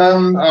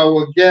welcome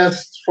our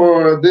guest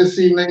for this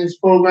evening's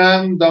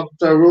program,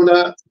 Dr.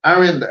 Rhoda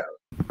Arundel.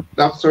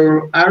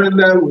 Dr.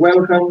 Arundel,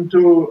 welcome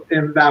to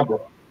Indaba.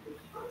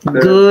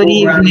 Good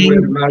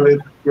evening.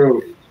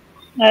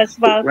 Yes,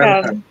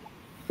 welcome.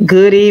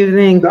 Good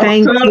evening.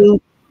 Thank you.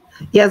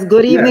 Yes,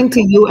 good evening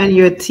to you and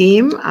your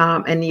team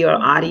and your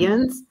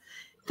audience.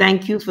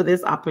 Thank you for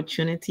this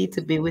opportunity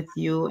to be with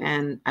you.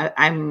 And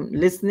I'm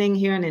listening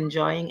here and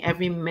enjoying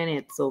every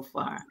minute so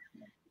far.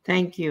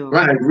 Thank you.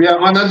 Right. We are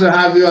honored to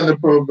have you on the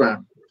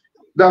program.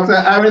 Dr.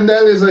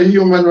 Arundel is a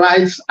human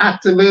rights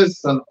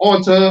activist, an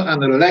author,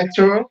 and a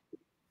lecturer.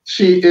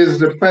 She is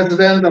the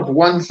president of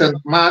One St.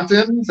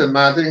 Martin. St.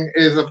 Martin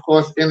is, of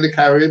course, in the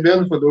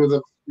Caribbean, for those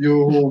of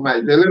you who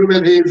might be a little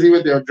bit hazy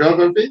with your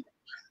geography.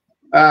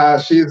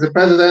 She is the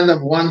president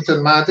of One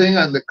St. Martin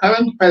and the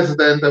current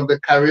president of the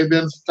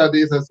Caribbean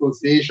Studies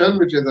Association,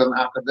 which is an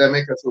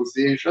academic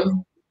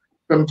association.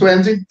 From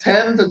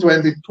 2010 to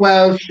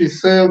 2012, she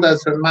served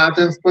as St.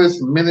 Martin's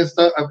first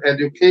Minister of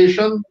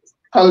Education,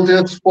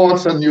 Culture,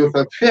 Sports, and Youth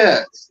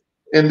Affairs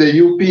in the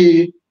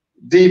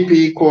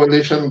UPDP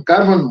coalition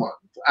government,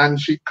 and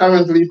she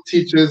currently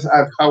teaches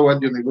at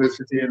Howard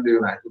University in the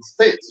United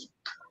States.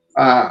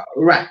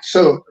 Right,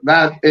 so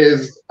that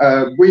is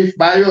a brief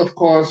bio, of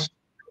course.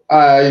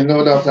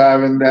 Dr.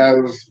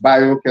 Arundel's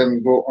bio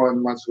can go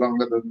on much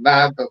longer than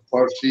that. Of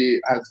course,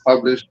 she has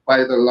published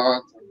quite a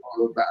lot and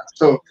all of that.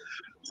 So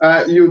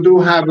you do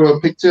have a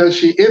picture.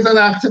 She is an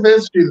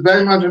activist. She's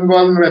very much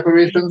involved in the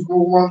reparations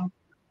movement.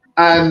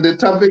 And the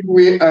topic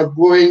we are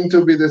going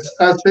to be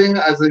discussing,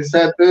 as I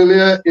said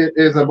earlier, it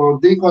is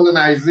about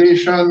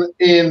decolonization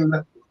in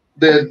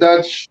the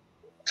Dutch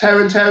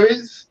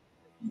territories.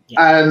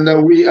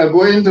 And we are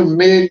going to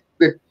make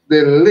the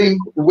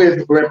link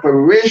with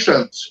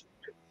reparations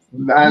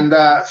and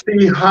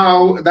see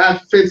how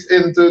that fits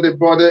into the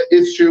broader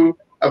issue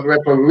of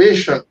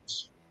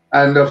reparations.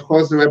 And of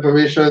course, the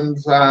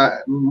reparations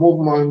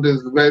movement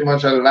is very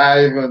much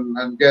alive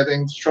and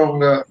getting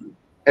stronger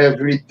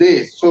every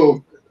day.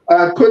 So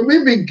could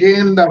we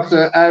begin,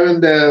 Dr.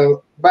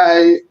 Arundel,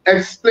 by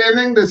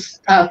explaining the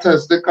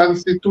status, the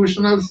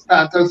constitutional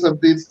status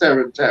of these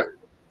territories?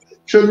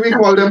 Should we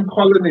call them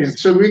colonies?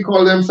 Should we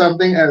call them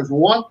something else?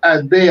 What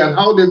are they and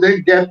how did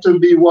they get to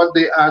be what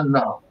they are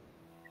now?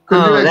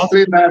 Could you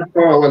explain that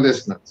for our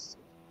listeners?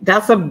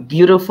 That's a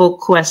beautiful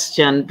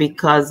question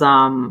because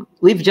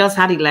we've just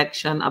had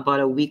election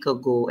about a week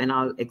ago, and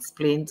I'll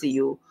explain to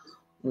you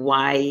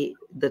why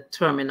the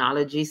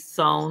terminology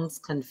sounds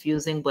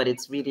confusing, but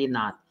it's really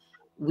not.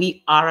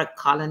 We are a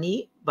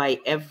colony by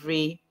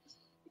every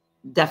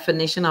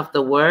definition of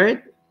the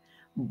word,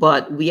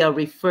 but we are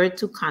referred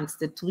to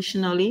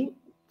constitutionally.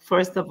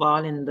 First of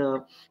all,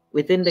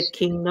 within the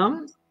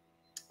kingdom,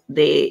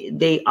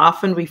 they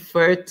often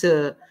refer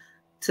to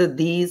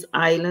these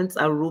islands,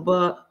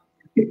 Aruba,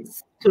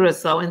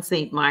 Curacao, and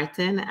Saint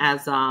Martin,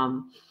 as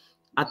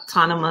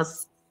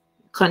autonomous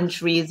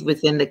countries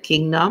within the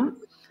kingdom.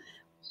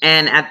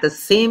 And at the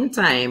same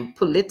time,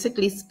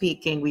 politically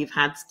speaking, we've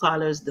had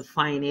scholars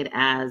define it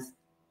as,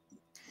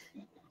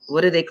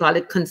 what do they call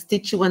it?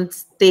 Constituent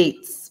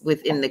states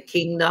within the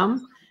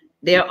kingdom.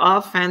 They're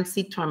all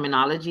fancy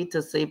terminology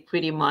to say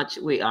pretty much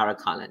we are a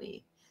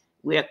colony.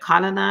 We are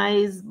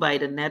colonized by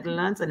the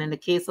Netherlands. And in the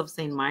case of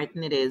St.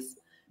 Martin, it is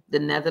the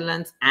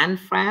Netherlands and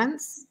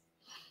France.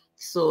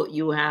 So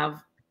you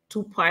have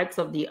two parts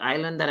of the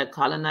island that are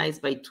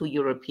colonized by two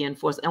European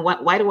forces. And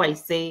why do I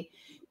say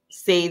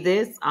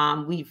this?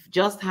 We've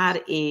just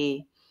had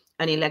an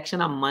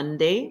election on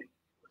Monday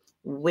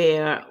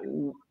where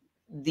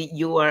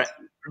you are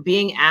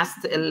being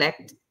asked to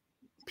elect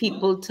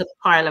people to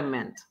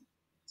parliament.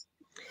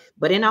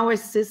 But in our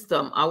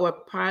system, our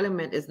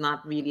parliament is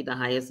not really the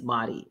highest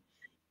body.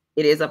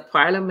 It is a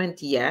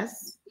parliament,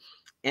 yes.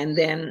 And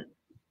then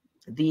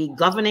the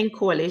governing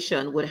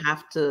coalition would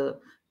have to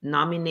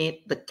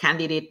nominate the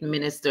candidate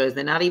ministers.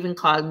 They're not even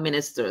called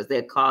ministers.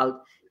 They're called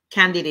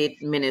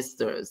candidate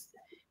ministers.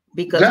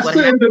 Because just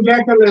to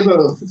interject a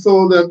little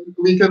so that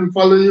we can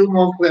follow you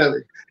more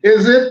clearly.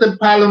 Is it the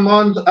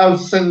Parliament of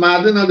St.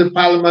 Martin or the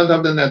Parliament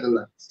of the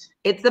Netherlands?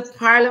 It's the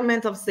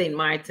Parliament of St.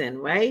 Martin,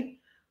 right?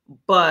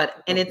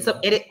 But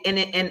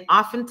and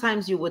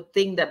oftentimes you would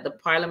think that the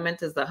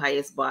Parliament is the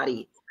highest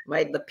body,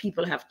 right? The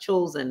people have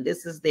chosen,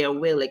 this is their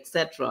will,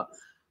 etc.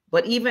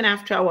 But even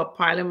after our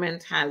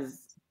Parliament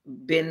has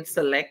been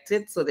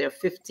selected, so there are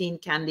 15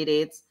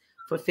 candidates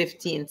for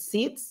 15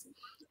 seats,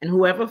 and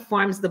whoever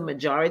forms the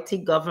majority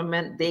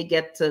government, they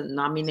get to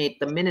nominate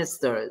the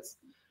ministers.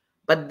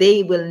 But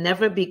they will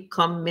never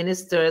become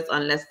ministers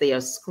unless they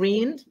are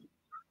screened.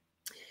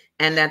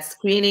 And that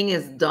screening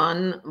is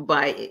done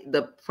by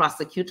the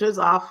prosecutor's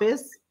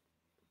office,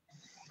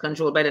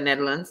 controlled by the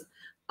Netherlands,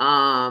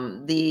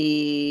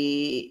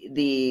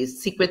 the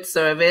Secret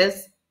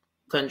Service,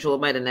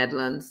 controlled by the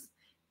Netherlands,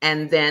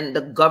 and then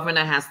the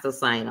governor has to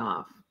sign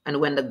off. And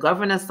when the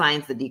governor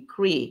signs the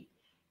decree,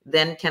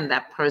 then can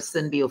that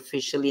person be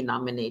officially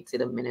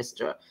nominated a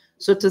minister.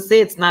 So to say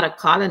it's not a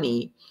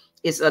colony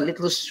is a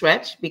little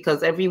stretch,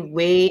 because every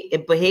way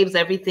it behaves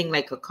everything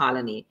like a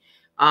colony.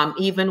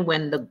 Even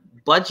when the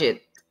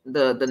budget,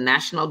 the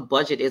national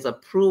budget is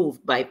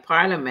approved by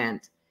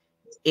Parliament,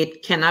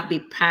 it cannot be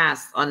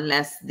passed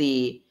unless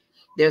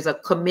there's a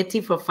committee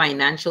for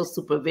financial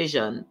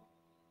supervision,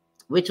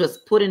 which was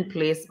put in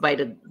place by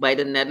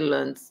the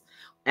Netherlands,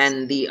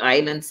 and the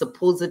island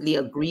supposedly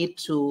agreed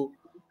to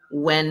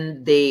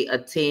when they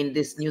attained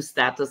this new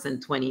status in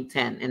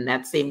 2010, in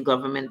that same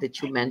government that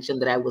you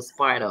mentioned that I was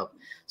part of.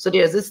 So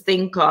there's this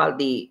thing called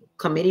the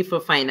Committee for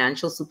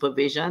Financial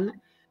Supervision,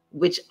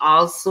 which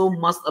also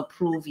must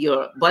approve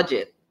your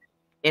budget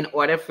in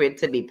order for it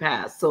to be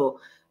passed. So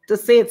to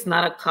say it's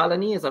not a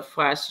colony is a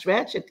far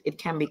stretch. It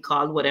can be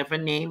called whatever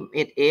name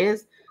it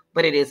is,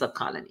 but it is a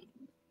colony.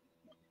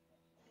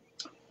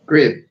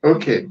 Great.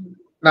 Okay.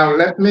 Now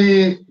let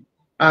me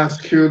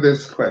ask you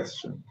this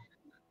question.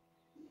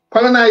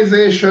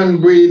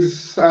 Colonization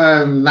breeds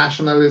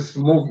nationalist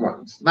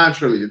movements.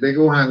 Naturally, they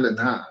go hand in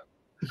hand.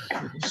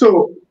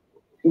 So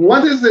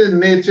what is the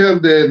nature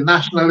of the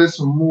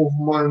nationalist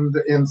movement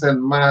in St.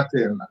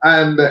 Martin?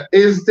 And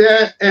is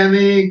there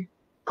any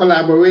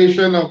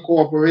collaboration or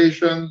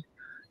cooperation,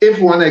 if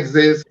one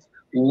exists,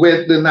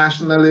 with the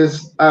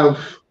nationalists of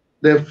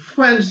the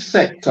French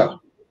sector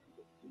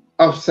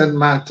of St.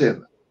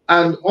 Martin?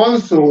 And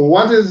also,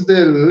 what is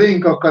the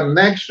link or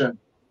connection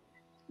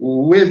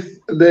with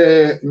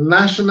the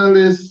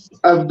nationalists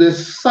of the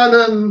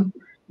southern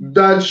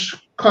Dutch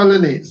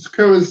colonies,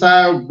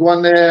 Curacao,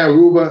 Bonaire,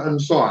 Aruba, and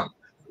so on?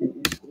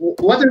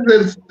 What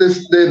is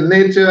the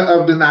nature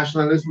of the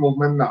nationalist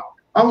movement now?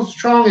 How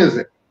strong is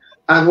it?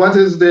 And what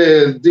is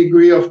the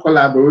degree of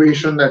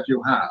collaboration that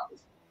you have?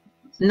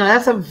 No,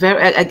 that's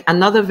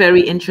another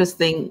very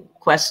interesting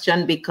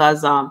question,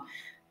 because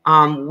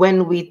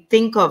when we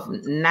think of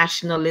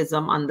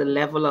nationalism on the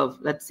level of,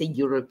 let's say,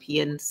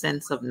 European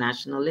sense of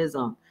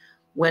nationalism,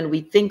 when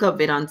we think of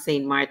it on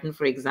St. Martin,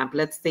 for example,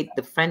 let's take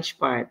the French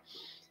part.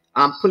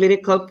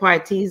 Political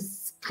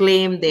parties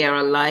claim they are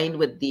aligned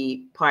with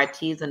the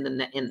parties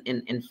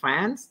in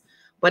France,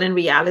 but in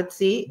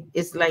reality,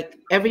 it's like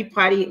every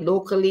party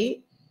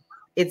locally,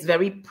 it's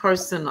very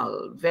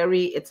personal,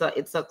 it's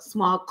a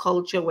small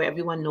culture where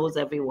everyone knows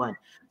everyone.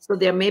 So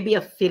there may be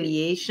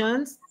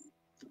affiliations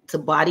to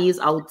bodies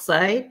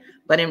outside,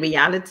 but in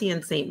reality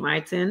in St.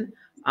 Martin,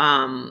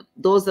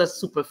 those are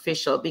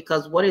superficial,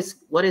 because what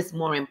is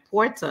more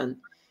important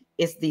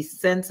is the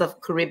sense of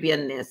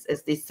Caribbeanness,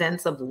 is the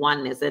sense of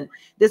oneness. And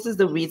this is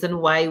the reason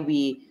why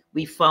we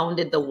we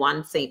founded the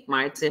One St.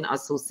 Martin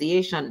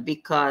Association,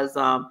 because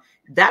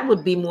that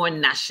would be more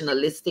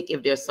nationalistic,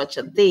 if there's such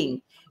a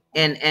thing.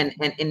 And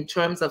in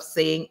terms of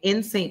saying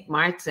in St.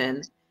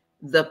 Martin,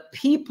 the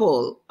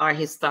people are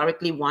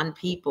historically one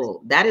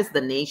people. That is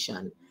the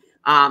nation.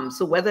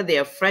 So whether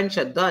they're French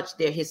or Dutch,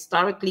 they're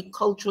historically,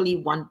 culturally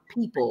one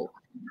people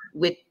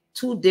with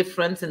two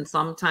different and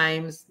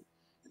sometimes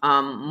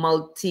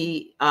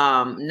multi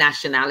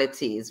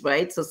nationalities,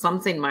 right? So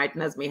some St.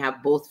 Martiners may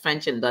have both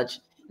French and Dutch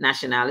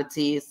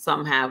nationalities.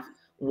 Some have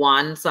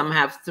one, some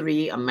have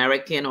three,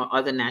 American or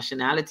other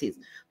nationalities.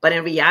 But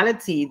in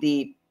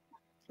reality,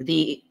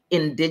 the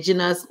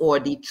indigenous or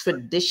the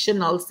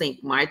traditional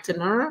St.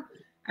 Martiner,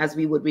 as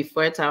we would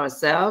refer to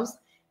ourselves,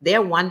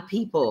 they're one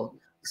people.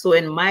 So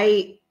in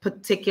my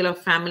particular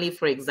family,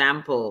 for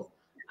example,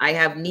 I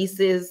have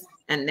nieces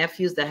and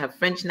nephews that have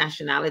French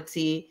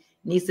nationality,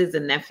 nieces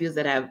and nephews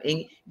that have,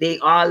 they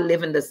all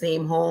live in the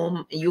same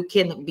home. You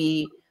can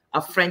be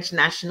a French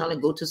national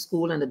and go to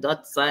school on the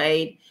Dutch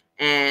side,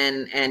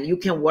 and you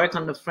can work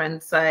on the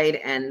French side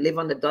and live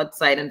on the Dutch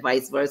side, and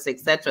vice versa,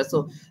 etc.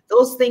 So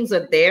those things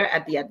are there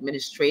at the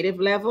administrative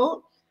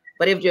level.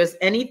 But if there's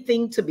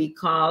anything to be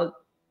called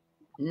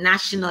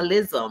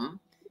nationalism,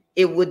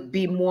 it would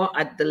be more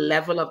at the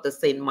level of the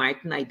St.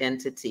 Martin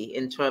identity,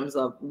 in terms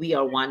of we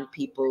are one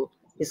people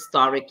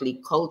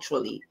historically,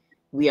 culturally.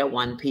 We are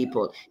one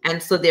people.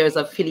 And so there's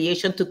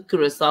affiliation to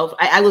Curacao.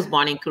 I was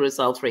born in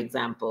Curacao, for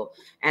example.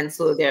 And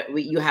so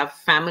you have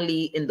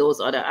family in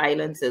those other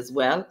islands as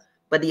well.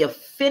 But the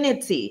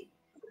affinity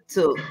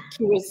to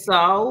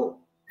Curacao,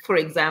 for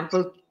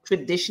example,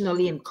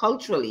 traditionally and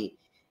culturally,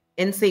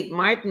 in St.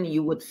 Martin,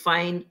 you would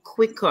find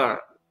quicker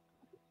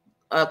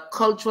a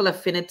cultural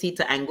affinity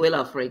to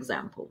Anguilla, for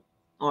example,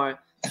 or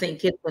St.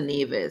 Kitts and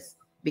Nevis,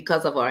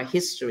 because of our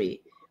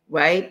history,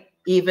 right?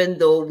 Even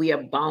though we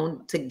are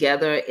bound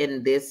together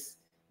in this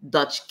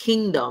Dutch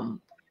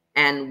kingdom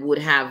and would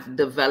have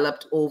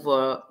developed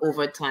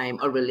over time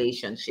a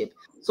relationship.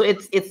 So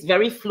it's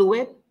very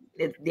fluid.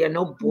 There are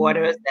no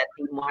borders that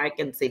we mark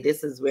and say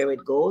this is where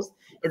it goes.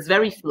 It's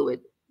very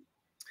fluid.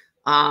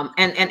 And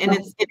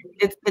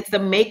it's the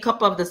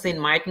makeup of the St.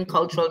 Martin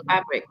cultural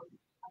fabric.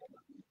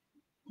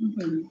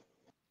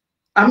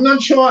 I'm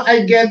not sure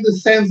I get the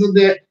sense that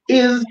there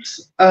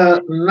is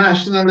a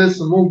nationalist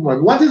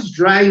movement. What is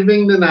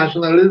driving the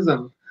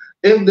nationalism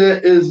if there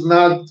is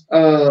not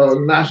a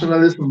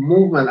nationalist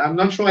movement? I'm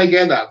not sure I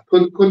get that.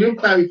 Could you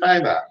clarify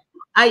that?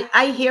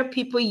 I hear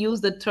people use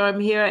the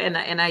term here, and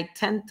I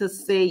tend to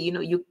say,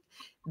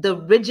 the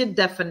rigid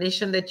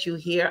definition that you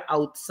hear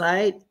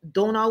outside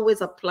don't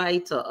always apply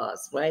to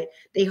us, right?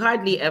 They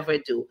hardly ever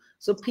do.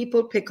 So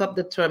people pick up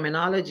the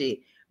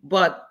terminology.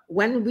 But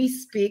when we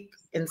speak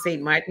in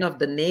St. Martin of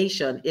the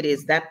nation, it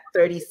is that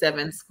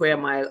 37 square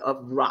mile of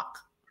rock,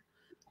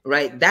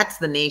 right? That's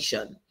the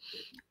nation.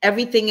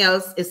 Everything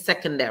else is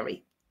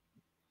secondary.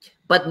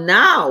 But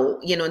now,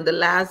 in the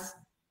last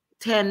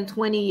 10,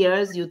 20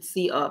 years, you'd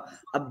see a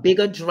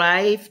bigger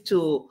drive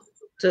to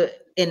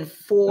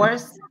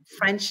enforce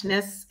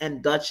Frenchness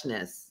and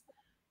Dutchness,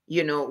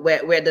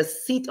 where the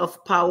seat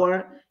of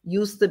power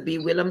used to be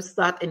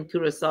Willemstad in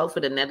Curacao for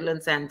the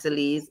Netherlands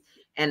Antilles,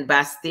 and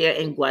Bastia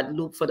in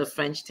Guadeloupe for the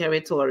French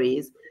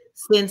territories.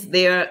 Since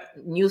their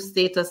new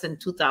status in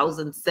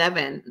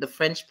 2007, the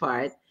French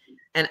part,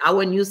 and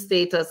our new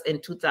status in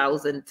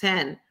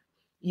 2010,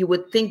 you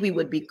would think we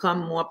would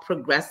become more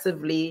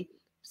progressively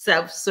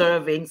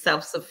self-serving,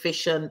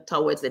 self-sufficient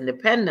towards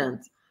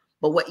independence.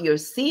 But what you're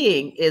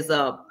seeing is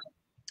a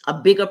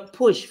bigger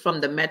push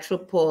from the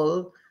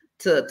metropole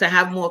to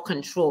have more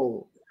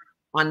control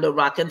on the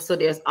rock. And so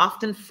there's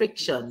often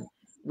friction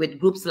with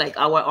groups like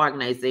our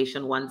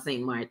organization, One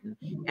St. Martin,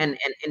 and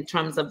in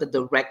terms of the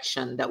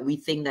direction that we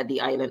think that the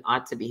island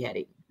ought to be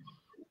heading.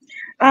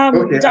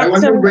 Okay, I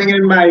want to bring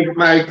in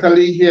my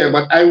colleague here,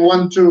 but I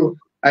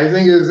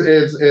think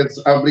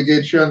it's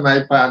obligatory on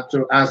my part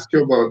to ask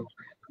you about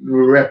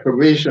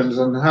reparations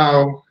and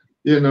how,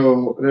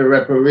 the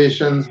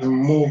reparations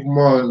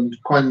movement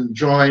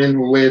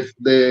conjoin with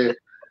the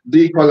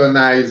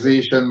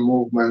decolonization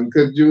movement.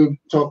 Could you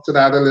talk to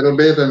that a little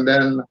bit, and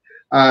then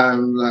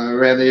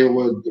Renee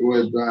would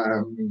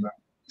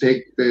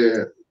take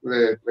the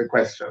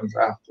questions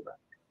after that.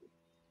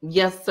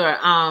 Yes, sir.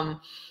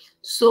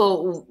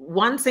 So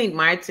One St.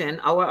 Martin,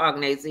 our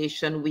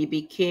organization, we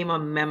became a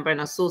member, an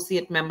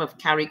associate member of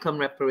CARICOM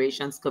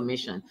Reparations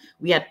Commission.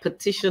 We had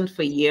petitioned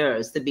for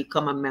years to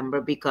become a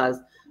member because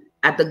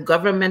at the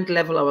government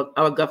level,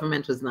 our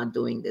government was not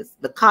doing this.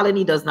 The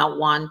colony does not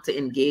want to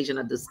engage in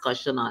a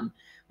discussion on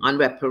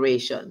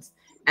reparations.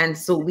 And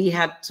so we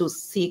had to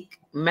seek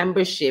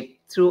membership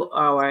through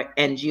our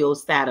NGO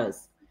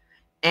status.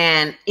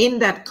 And in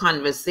that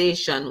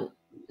conversation,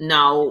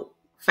 now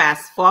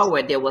fast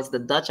forward, there was the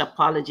Dutch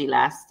apology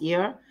last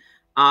year.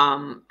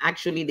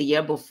 Actually, the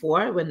year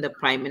before, when the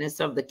Prime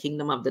Minister of the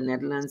Kingdom of the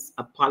Netherlands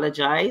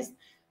apologized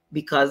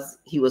because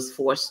he was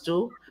forced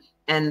to.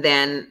 And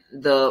then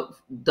the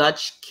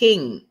Dutch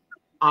King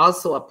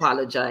also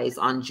apologized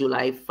on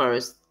July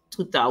 1st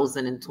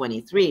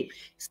 2023,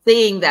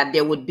 saying that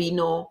there would be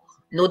no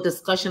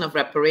discussion of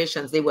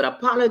reparations. They would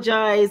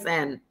apologize,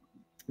 and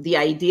the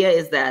idea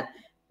is that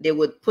they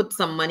would put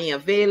some money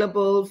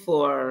available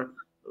for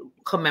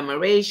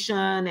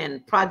commemoration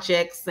and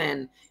projects,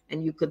 and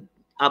you could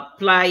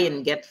apply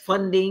and get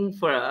funding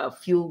for a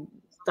few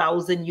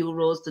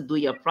 €1,000 to do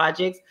your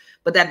projects,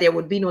 but that there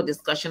would be no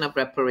discussion of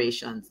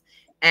reparations.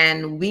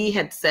 And we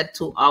had said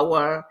to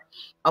our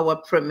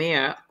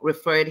premier,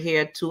 referred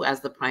here to as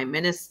the Prime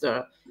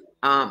Minister,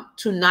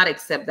 to not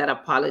accept that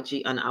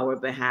apology on our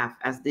behalf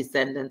as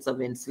descendants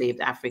of enslaved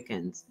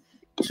Africans,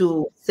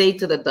 to say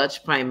to the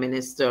Dutch Prime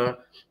Minister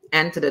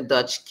and to the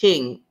Dutch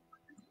King,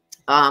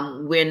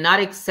 we're not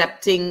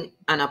accepting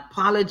an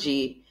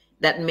apology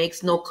that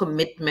makes no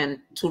commitment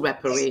to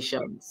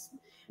reparations.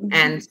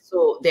 And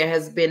so there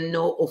has been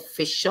no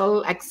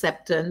official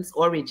acceptance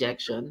or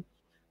rejection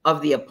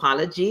of the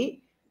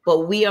apology, but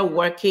we are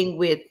working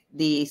with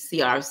the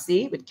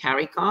CRC, with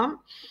CARICOM,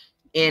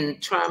 in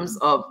terms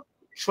of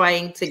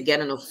trying to get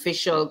an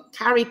official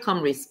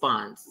CARICOM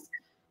response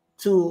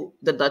to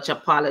the Dutch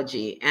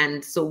apology.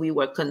 And so we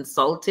were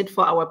consulted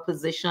for our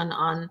position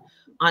on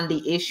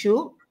the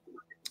issue.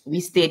 We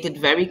stated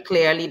very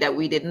clearly that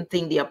we didn't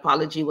think the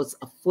apology was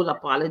a full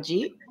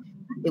apology.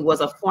 It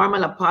was a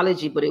formal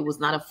apology, but it was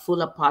not a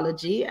full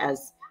apology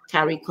as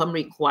CARICOM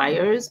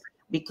requires,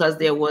 because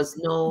there was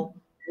no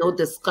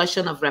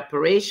discussion of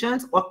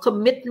reparations or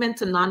commitment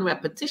to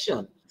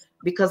non-repetition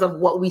because of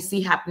what we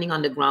see happening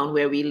on the ground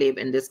where we live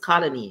in this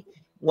colony.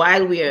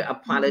 While we are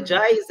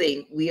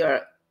apologizing, we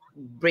are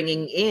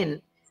bringing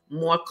in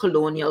more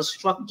colonial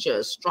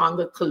structures,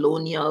 stronger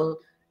colonial,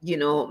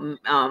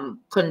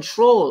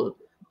 control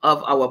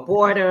of our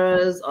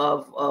borders,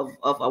 of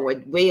our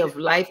way of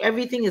life.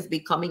 Everything is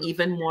becoming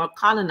even more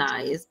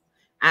colonized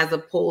as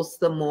opposed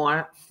to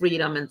more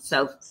freedom and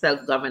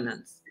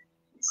self-governance.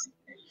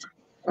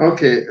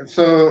 Okay,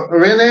 so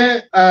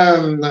Renee,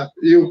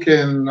 you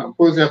can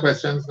pose your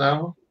questions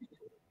now.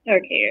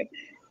 Okay.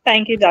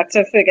 Thank you,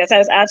 Dr. Fergus. I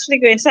was actually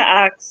going to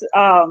ask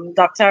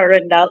Dr.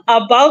 Arundel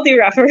about the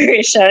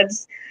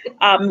reparations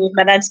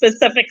movement, and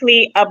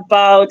specifically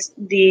about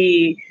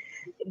the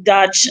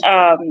Dutch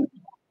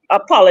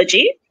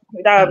apology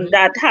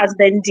that has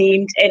been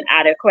deemed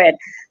inadequate.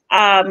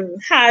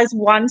 Has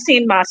One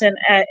St. Martin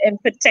in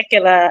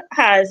particular,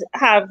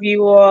 have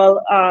you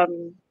all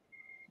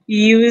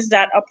used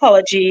that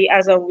apology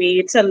as a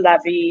way to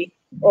levy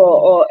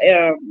or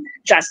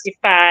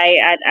justify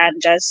and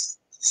just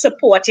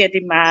support your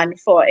demand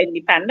for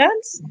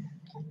independence?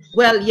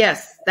 Well,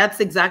 yes,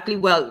 that's exactly,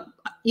 well,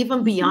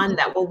 even beyond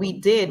that, what we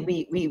did,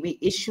 we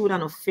issued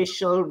an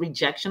official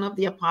rejection of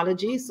the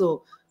apology.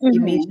 So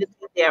immediately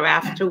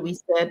thereafter, we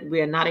said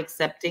we're not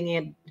accepting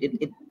it.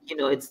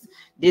 It's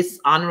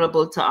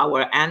dishonorable to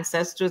our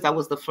ancestors. That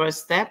was the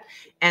first step.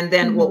 And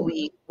then what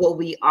we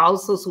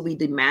also, so we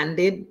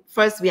demanded,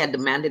 first we had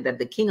demanded that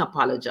the king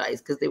apologize,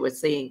 because they were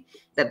saying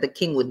that the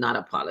king would not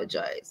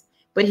apologize,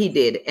 but he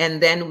did.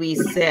 And then we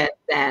said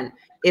that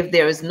if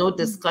there is no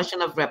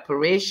discussion of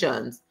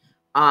reparations,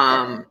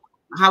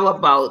 how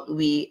about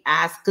we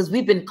ask, because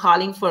we've been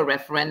calling for a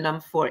referendum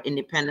for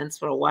independence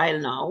for a while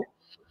now,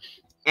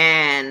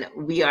 and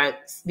we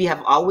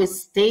have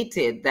always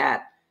stated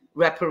that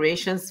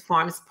reparations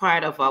forms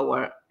part of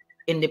our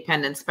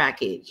independence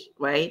package,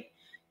 right?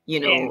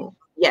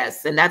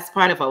 Yes, and that's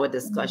part of our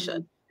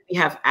discussion. We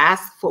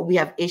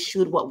have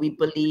issued what we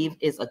believe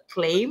is a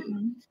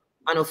claim,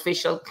 an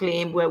official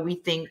claim, where we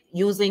think,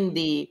 using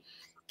the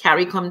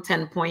CARICOM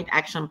 10-point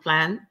action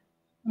plan,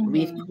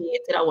 we've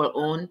created our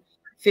own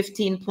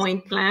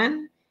 15-point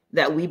plan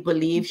that we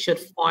believe should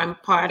form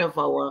part of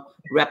our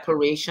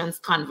reparations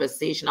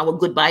conversation, our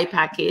goodbye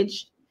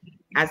package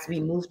as we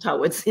move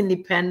towards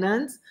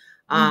independence.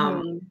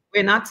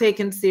 We're not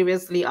taken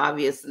seriously,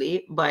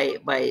 obviously, by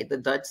the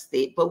Dutch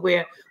state, but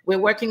we're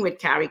working with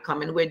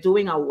CARICOM, and we're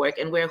doing our work,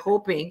 and we're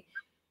hoping,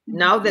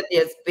 now that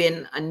there's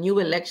been a new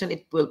election,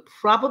 it will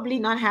probably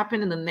not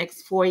happen in the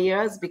next 4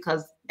 years,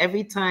 because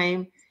every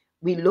time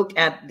we look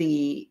at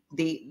the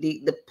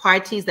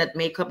parties that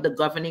make up the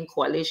governing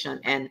coalition,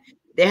 and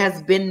there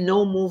has been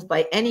no move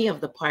by any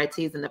of the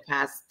parties in the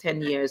past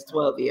 10 years,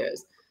 12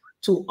 years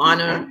to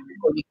honor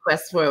a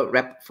request for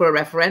a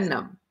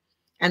referendum.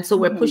 And so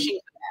we're pushing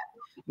for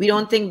that. We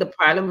don't think the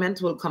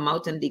parliament will come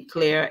out and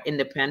declare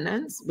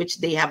independence, which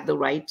they have the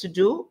right to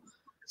do.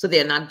 So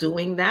they're not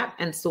doing that.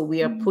 And so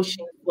we are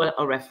pushing for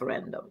a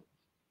referendum.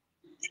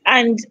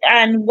 And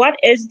what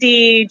is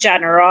the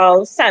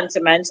general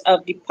sentiment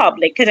of the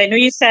public? Because I know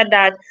you said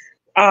that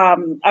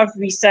of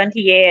recent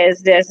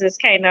years, there's this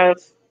kind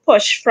of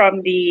push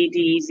from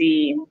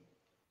the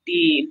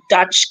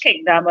Dutch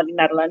kingdom or the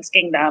Netherlands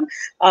kingdom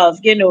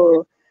of,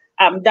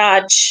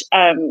 Dutch,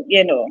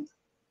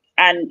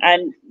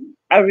 and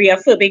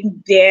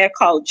reaffirming their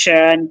culture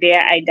and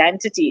their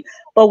identity.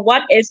 But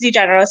what is the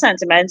general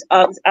sentiment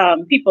of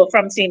people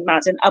from St.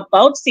 Martin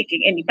about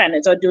seeking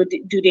independence, or do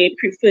they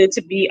prefer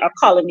to be a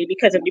colony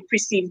because of the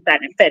perceived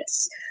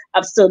benefits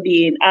of still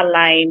being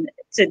aligned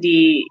to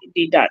the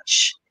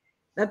Dutch?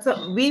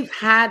 We've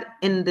had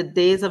in the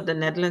days of the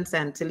Netherlands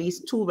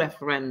Antilles 2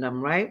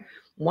 referendum, right?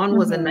 One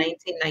was in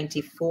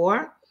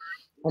 1994,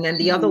 and then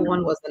the other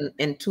one was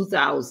in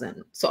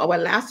 2000. So our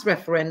last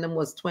referendum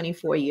was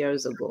 24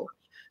 years ago.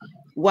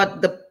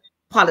 What the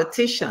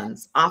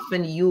politicians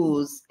often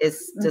use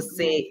is to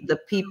say the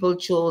people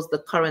chose the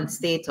current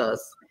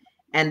status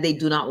and they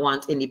do not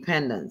want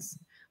independence.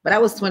 But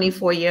that was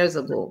 24 years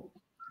ago.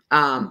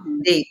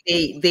 They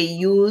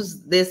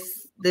use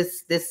this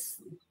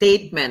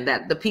statement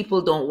that the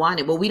people don't want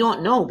it, but we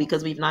don't know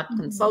because we've not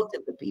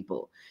consulted the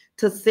people.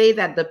 To say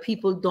that the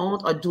people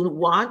don't or do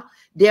want,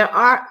 there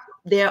are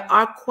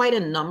quite a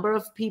number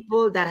of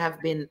people that have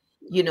been,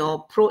 you know,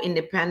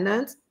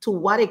 pro-independence. To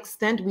what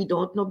extent we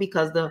don't know,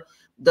 because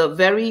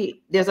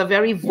there's a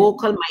very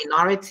vocal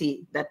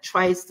minority that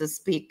tries to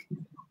speak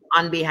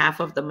on behalf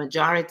of the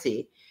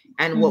majority.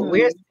 And what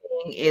we're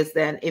saying is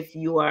that if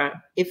you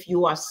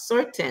are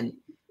certain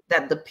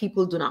that the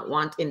people do not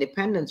want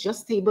independence,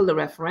 just table the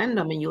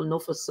referendum and you'll know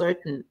for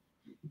certain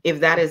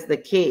if that is the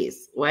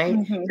case, right?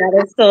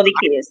 That is still the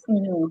case.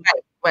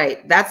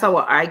 Right. That's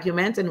our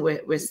argument, and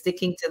we're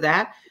sticking to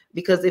that,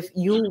 because if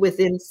you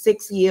within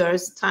 6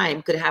 years'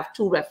 time could have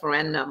 2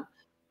 referendum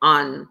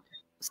on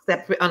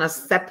a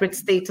separate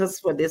status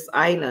for this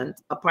island,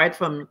 apart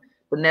from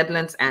the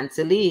Netherlands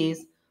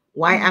Antilles,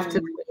 why after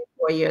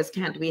 24 years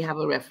can't we have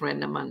a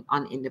referendum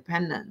on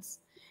independence?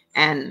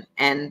 And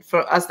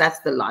for us, that's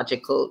the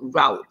logical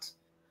route.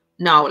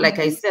 Now, like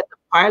I said, the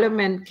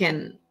parliament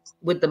can,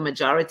 with the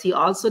majority,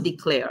 also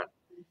declare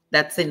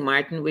that St.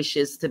 Martin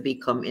wishes to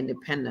become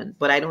independent,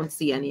 but I don't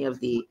see any of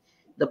the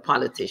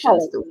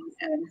politicians doing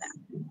that.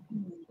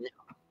 No.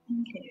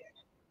 Okay.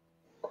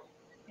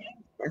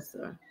 Yes,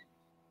 sir.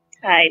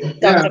 Hi,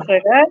 Dr.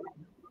 Furger.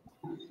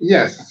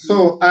 Yes,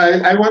 so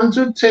I want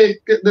to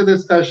take the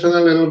discussion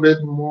a little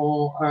bit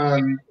more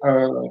on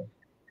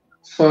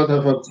sort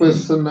of a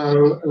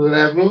personal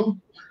level.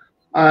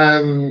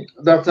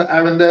 Dr.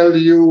 Arundel,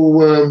 you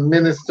were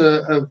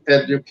Minister of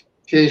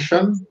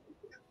Education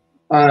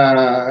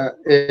under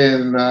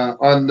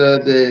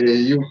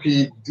the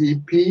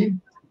UPDP.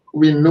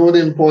 We know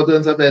the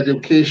importance of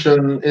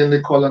education in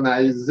the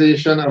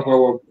colonization of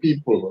our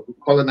people, the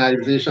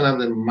colonization of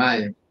the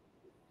mind,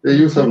 the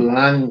use of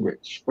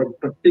language, but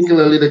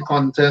particularly the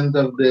content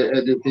of the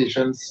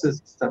education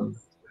system.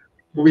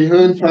 We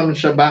heard from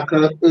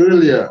Shabaka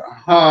earlier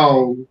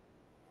how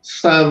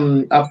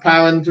some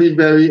apparently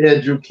very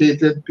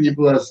educated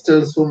people are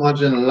still so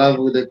much in love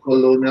with the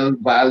colonial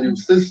value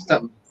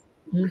system.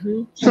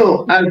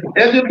 So, as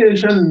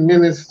education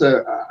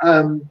minister,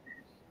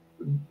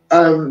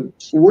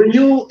 were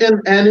you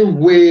in any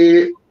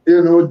way,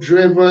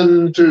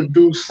 driven to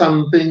do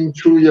something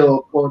through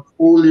your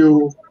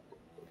portfolio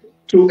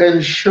to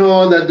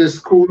ensure that the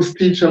schools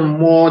teach a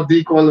more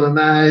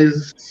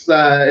decolonized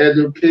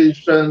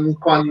education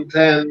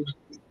content,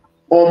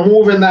 or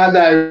move in that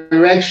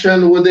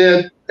direction? Were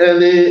there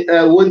any?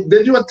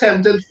 Did you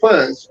attempt it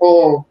first,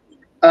 or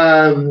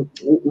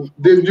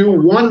did you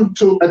want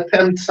to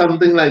attempt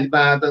something like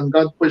that and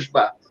got pushed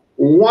back?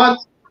 What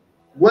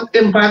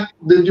impact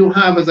did you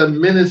have as a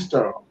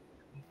minister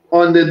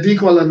on the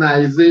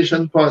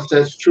decolonization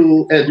process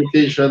through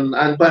education,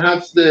 and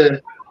perhaps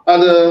the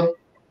other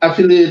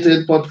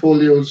affiliated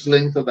portfolios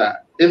linked to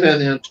that, if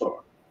any at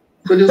all?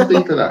 Could you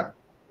speak to that?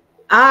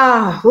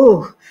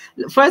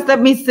 First,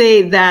 let me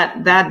say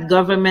that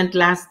government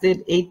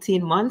lasted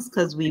 18 months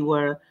because we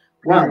were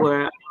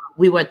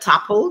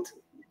toppled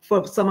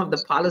for some of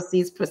the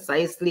policies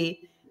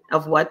precisely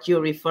of what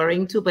you're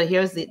referring to. But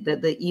here's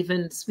the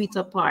even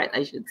sweeter part,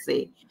 I should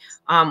say.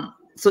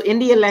 So in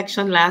the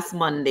election last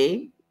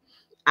Monday,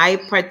 I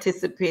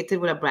participated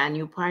with a brand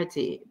new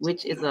party,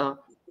 which is a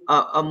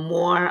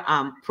more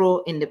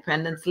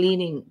pro-independence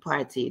leaning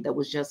party that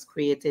was just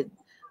created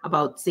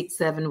about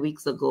 6-7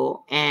 weeks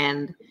ago.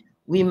 And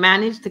we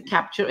managed to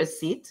capture a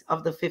seat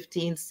of the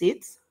 15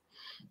 seats.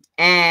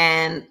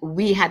 And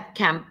we had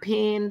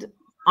campaigned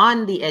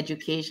on the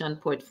education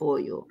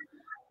portfolio,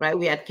 right?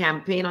 We had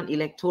campaigned on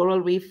electoral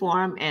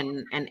reform,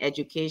 and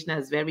education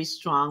has very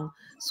strong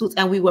suits.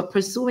 And we were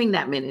pursuing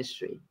that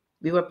ministry.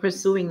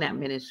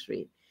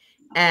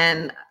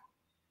 And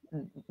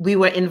we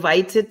were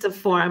invited to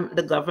form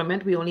the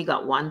government. We only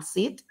got 1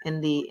 seat in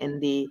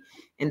the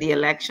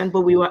election,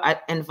 but we were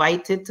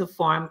invited to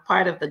form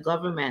part of the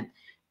government.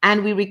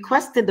 And we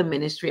requested the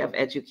Ministry of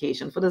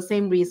Education for the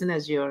same reason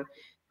as you're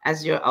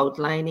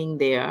outlining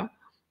there.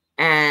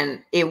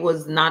 And it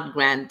was not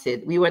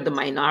granted. We were the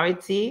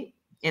minority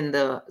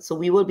so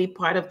we will be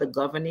part of the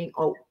governing,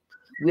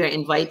 we are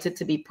invited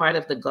to be part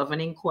of the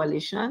governing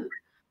coalition,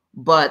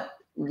 but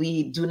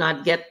we do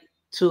not get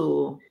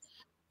to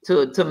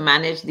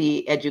manage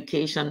the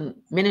education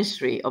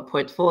ministry or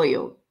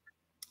portfolio.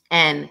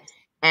 And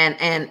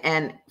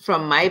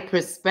from my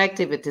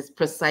perspective, it is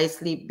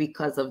precisely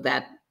because of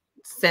that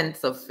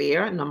sense of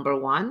fear, number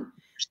one,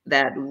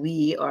 that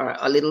we are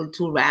a little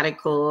too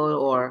radical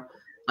or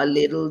a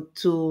little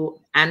too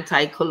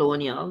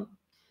anti-colonial.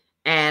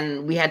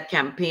 and we had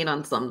campaign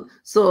on some.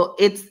 So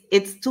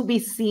it's to be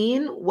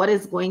seen what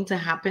is going to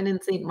happen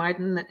in St.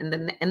 Martin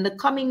in the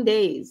coming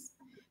days,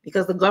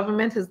 because the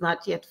government has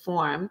not yet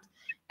formed.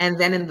 And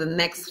then in the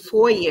next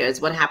 4 years,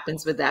 what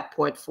happens with that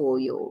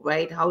portfolio,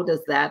 right? How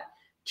does that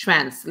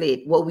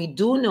translate? What we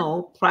do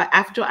know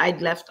after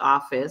I'd left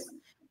office,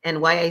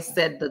 and why I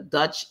said the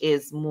Dutch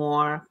is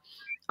more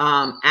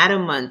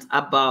adamant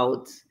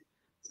about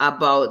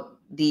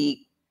the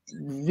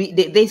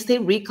they say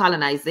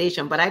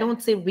recolonization, but I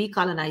don't say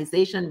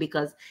recolonization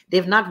because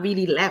they've not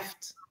really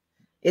left.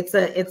 It's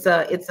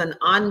an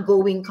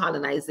ongoing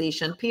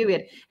colonization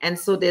period. And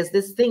so there's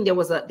this thing, there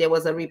was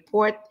a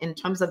report in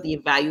terms of the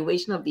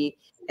evaluation of the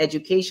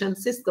education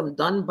system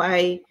done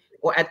by,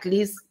 or at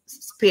least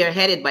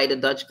spearheaded by, the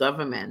Dutch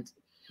government.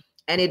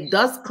 And it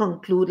does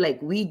conclude,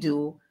 like we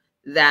do,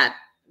 that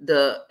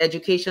the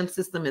education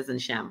system is in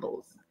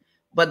shambles.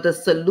 But the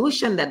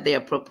solution that they're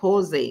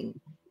proposing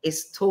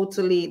is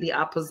totally the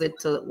opposite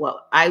to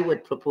what I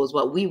would propose,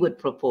 what we would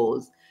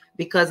propose,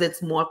 because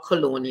it's more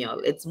colonial.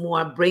 It's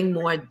more, bring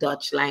more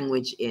Dutch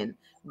language in,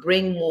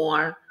 bring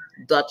more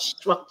Dutch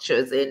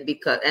structures in,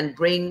 and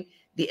bring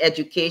the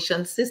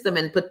education system,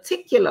 in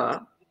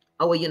particular,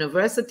 our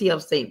University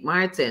of St.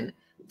 Martin,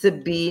 to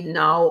be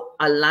now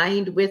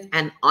aligned with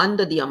and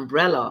under the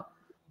umbrella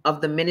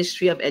of the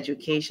Ministry of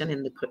Education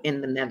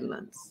in the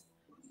Netherlands,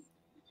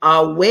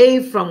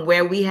 away from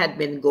where we had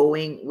been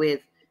going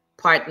with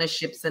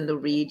partnerships in the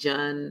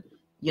region,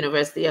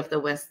 University of the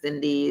West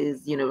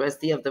Indies,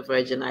 University of the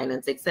Virgin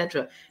Islands,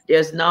 etc.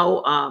 There's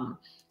now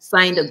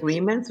signed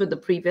agreements with the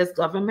previous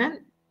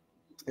government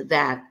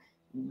that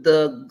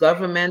the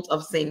government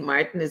of St.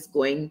 Martin is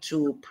going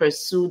to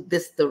pursue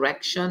this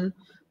direction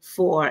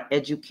for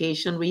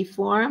education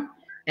reform,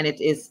 and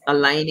it is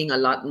aligning a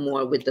lot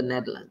more with the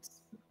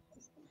Netherlands.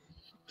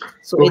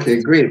 So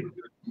okay, great.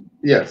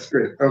 Yes,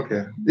 great.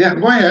 Okay. Yeah,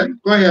 go ahead.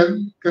 Go ahead.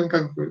 Can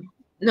conclude.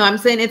 No, I'm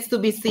saying it's to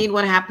be seen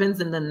what happens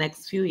in the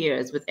next few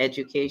years with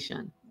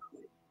education.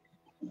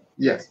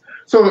 Yes.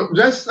 So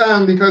just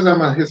because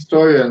I'm a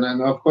historian,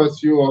 and of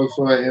course you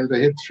also are in the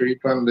history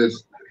from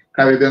this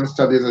Caribbean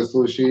Studies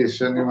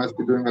Association, you must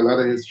be doing a lot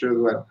of history as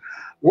well.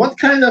 What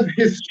kind of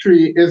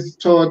history is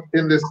taught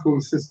in the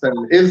school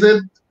system? Is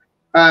it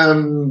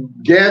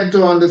geared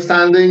to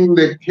understanding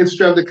the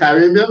history of the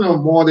Caribbean, or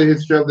more the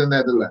history of the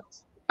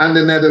Netherlands and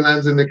the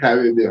Netherlands in the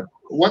Caribbean?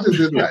 What is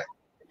it like?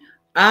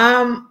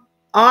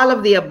 All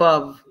of the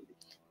above.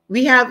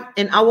 We have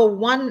in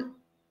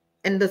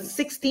the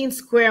 16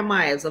 square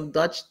miles of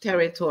Dutch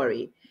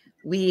territory,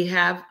 we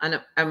have an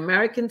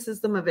American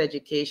system of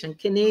education,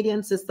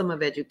 Canadian system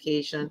of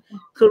education,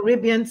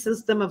 Caribbean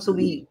system of, so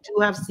we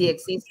do have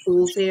CXC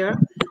schools here,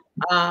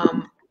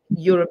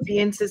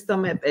 European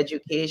system of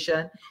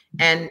education.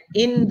 And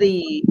in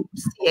the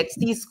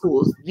CXC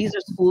schools, these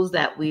are schools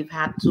that we've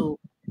had to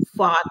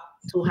fought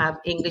to have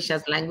English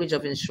as language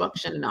of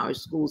instruction in our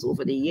schools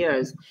over the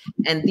years.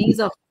 And these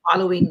are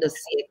following the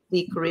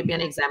CXC Caribbean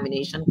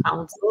Examination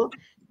Council,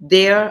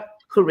 their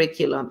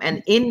curriculum.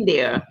 And in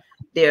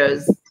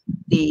there's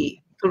the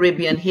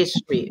Caribbean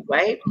history,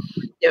 right?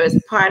 There is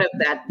part of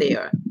that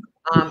there.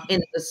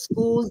 In the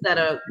schools that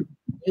are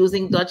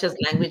using Dutch as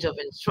language of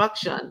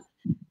instruction,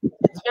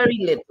 it's very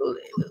little.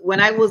 When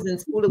I was in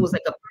school, it was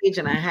like a page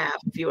and a half,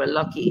 if you were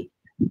lucky,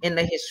 in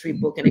the history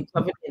book, and it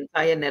covered the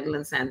entire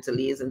Netherlands,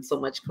 Antilles, and so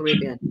much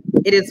Caribbean.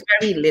 It is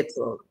very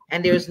little,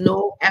 and there's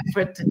no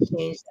effort to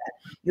change that.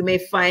 You may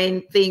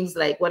find things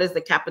like what is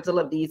the capital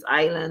of these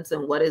islands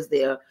and what is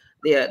their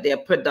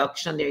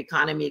production, their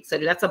economy,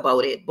 etc. That's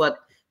about it. But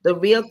the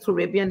real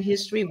Caribbean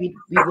history, we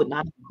would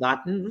not have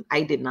gotten.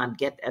 I did not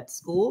get at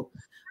school,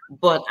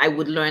 but I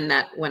would learn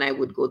that when I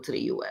would go to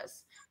the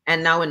US.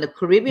 And now in the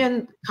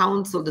Caribbean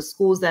Council, the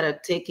schools that are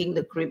taking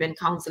the Caribbean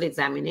Council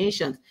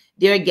examinations,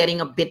 they're getting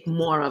a bit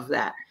more of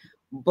that.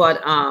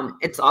 But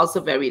it's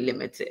also very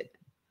limited.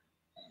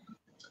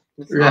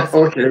 Yeah,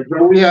 okay.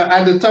 So we are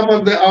at the top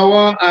of the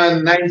hour,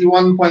 and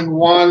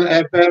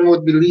 91.1 FM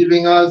would be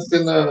leaving us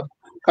in a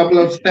couple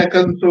of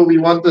seconds. So we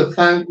want to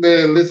thank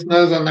the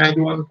listeners on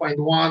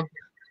 91.1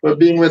 for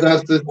being with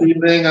us this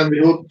evening, and we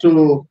hope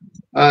to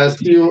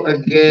see you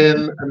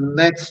again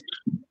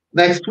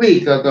next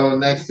week at our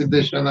next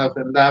edition of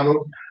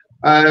Endavo.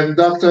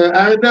 Dr.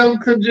 Aridel,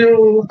 could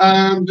you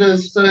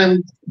just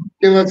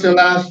give us your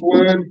last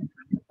word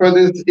for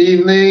this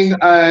evening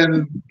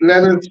and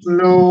let us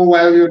know,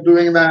 while you're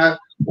doing that,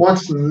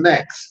 what's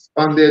next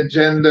on the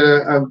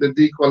agenda of the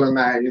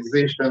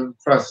decolonization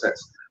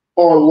process,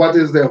 or what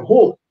is the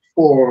hope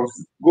for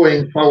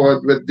going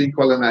forward with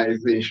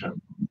decolonization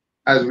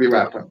as we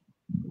wrap up?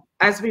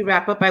 As we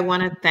wrap up, I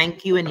want to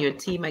thank you and your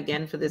team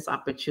again for this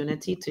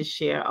opportunity to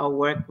share our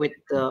work with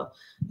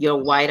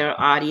your wider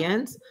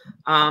audience.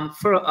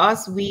 For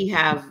us,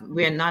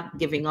 we're not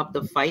giving up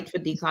the fight for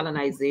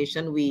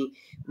decolonization.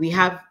 We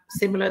have,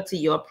 similar to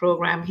your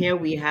program here,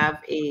 we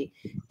have a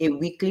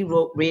weekly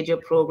radio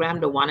program,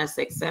 the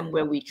UNIAACL-EACL,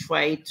 where we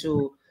try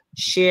to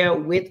share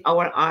with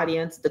our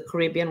audience the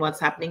Caribbean, what's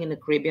happening in the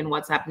Caribbean,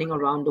 what's happening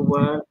around the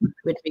world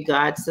with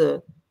regards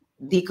to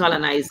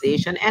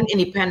decolonization and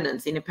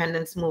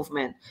independence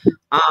movement.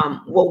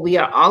 What we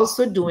are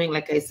also doing,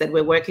 like I said,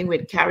 we're working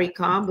with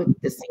CARICOM,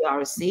 with the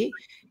CRC,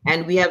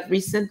 and we have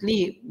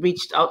recently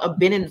reached out,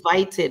 been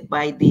invited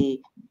by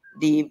the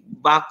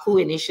Baku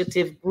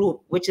Initiative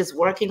Group, which is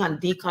working on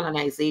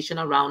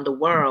decolonization around the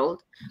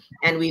world.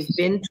 And we've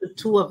been to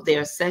 2 of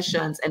their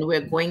sessions, and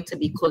we're going to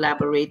be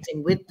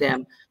collaborating with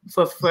them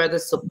for further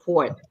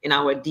support in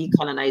our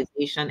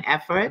decolonization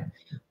effort.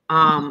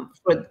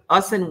 For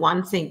us in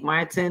One St.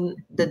 Martin,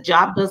 the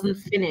job doesn't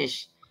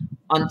finish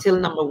until,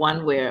 number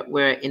one,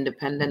 we're an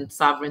independent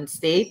sovereign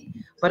state,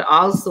 but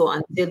also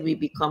until we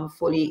become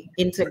fully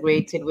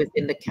integrated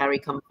within the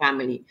CARICOM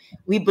family.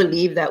 We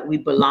believe that we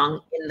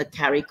belong in the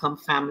CARICOM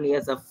family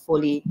as a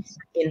fully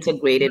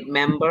integrated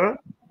member.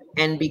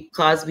 And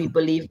because we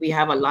believe we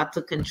have a lot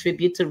to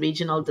contribute to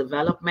regional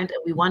development,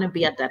 and we want to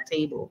be at that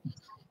table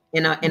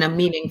in a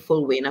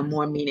meaningful way, in a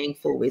more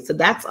meaningful way. So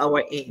that's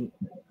our aim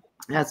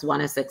as One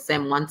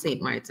SXM, One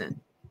St. Martin.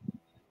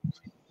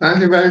 Thank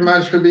you very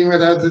much for being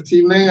with us this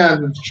evening,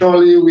 and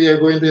surely we are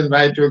going to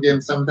invite you again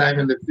sometime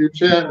in the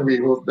future, and we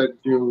hope that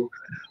you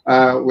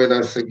are with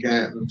us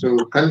again to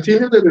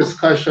continue the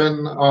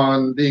discussion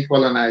on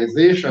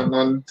decolonization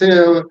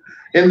until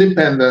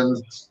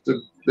independence.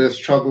 The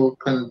struggle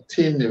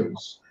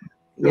continues.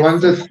 We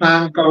want to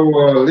thank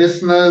our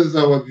listeners,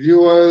 our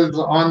viewers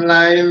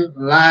online,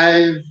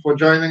 live, for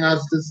joining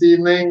us this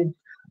evening.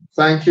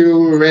 Thank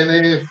you,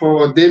 Rene,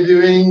 for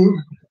debuting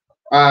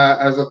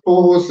as a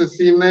co-host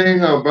this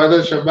evening. Our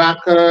brother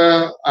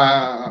Shabaka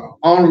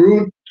en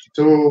route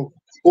to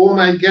all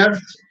my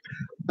guests.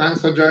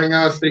 Thanks for joining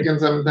us, taking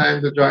some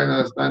time to join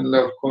us. And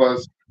of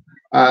course,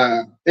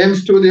 in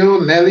studio,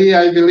 Nelly,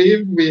 I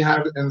believe we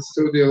have in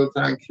studio.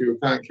 Thank you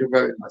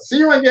very much. See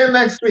you again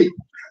next week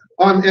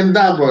on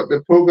Indaba,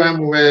 the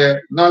program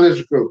where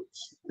knowledge grows.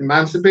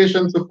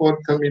 Emancipation Support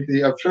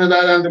Committee of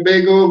Trinidad and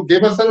Tobago.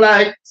 Give us a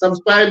like,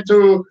 subscribe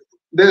to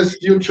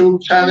this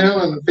YouTube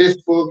channel and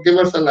Facebook. Give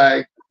us a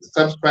like,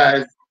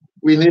 subscribe.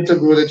 We need to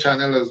grow the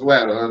channel as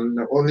well, and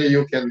only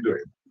you can do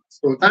it.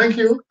 So thank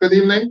you. Good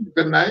evening,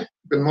 good night,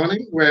 good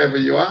morning, wherever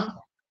you are.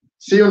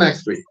 See you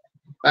next week.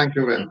 Thank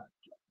you very much.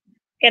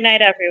 Good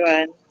night,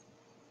 everyone.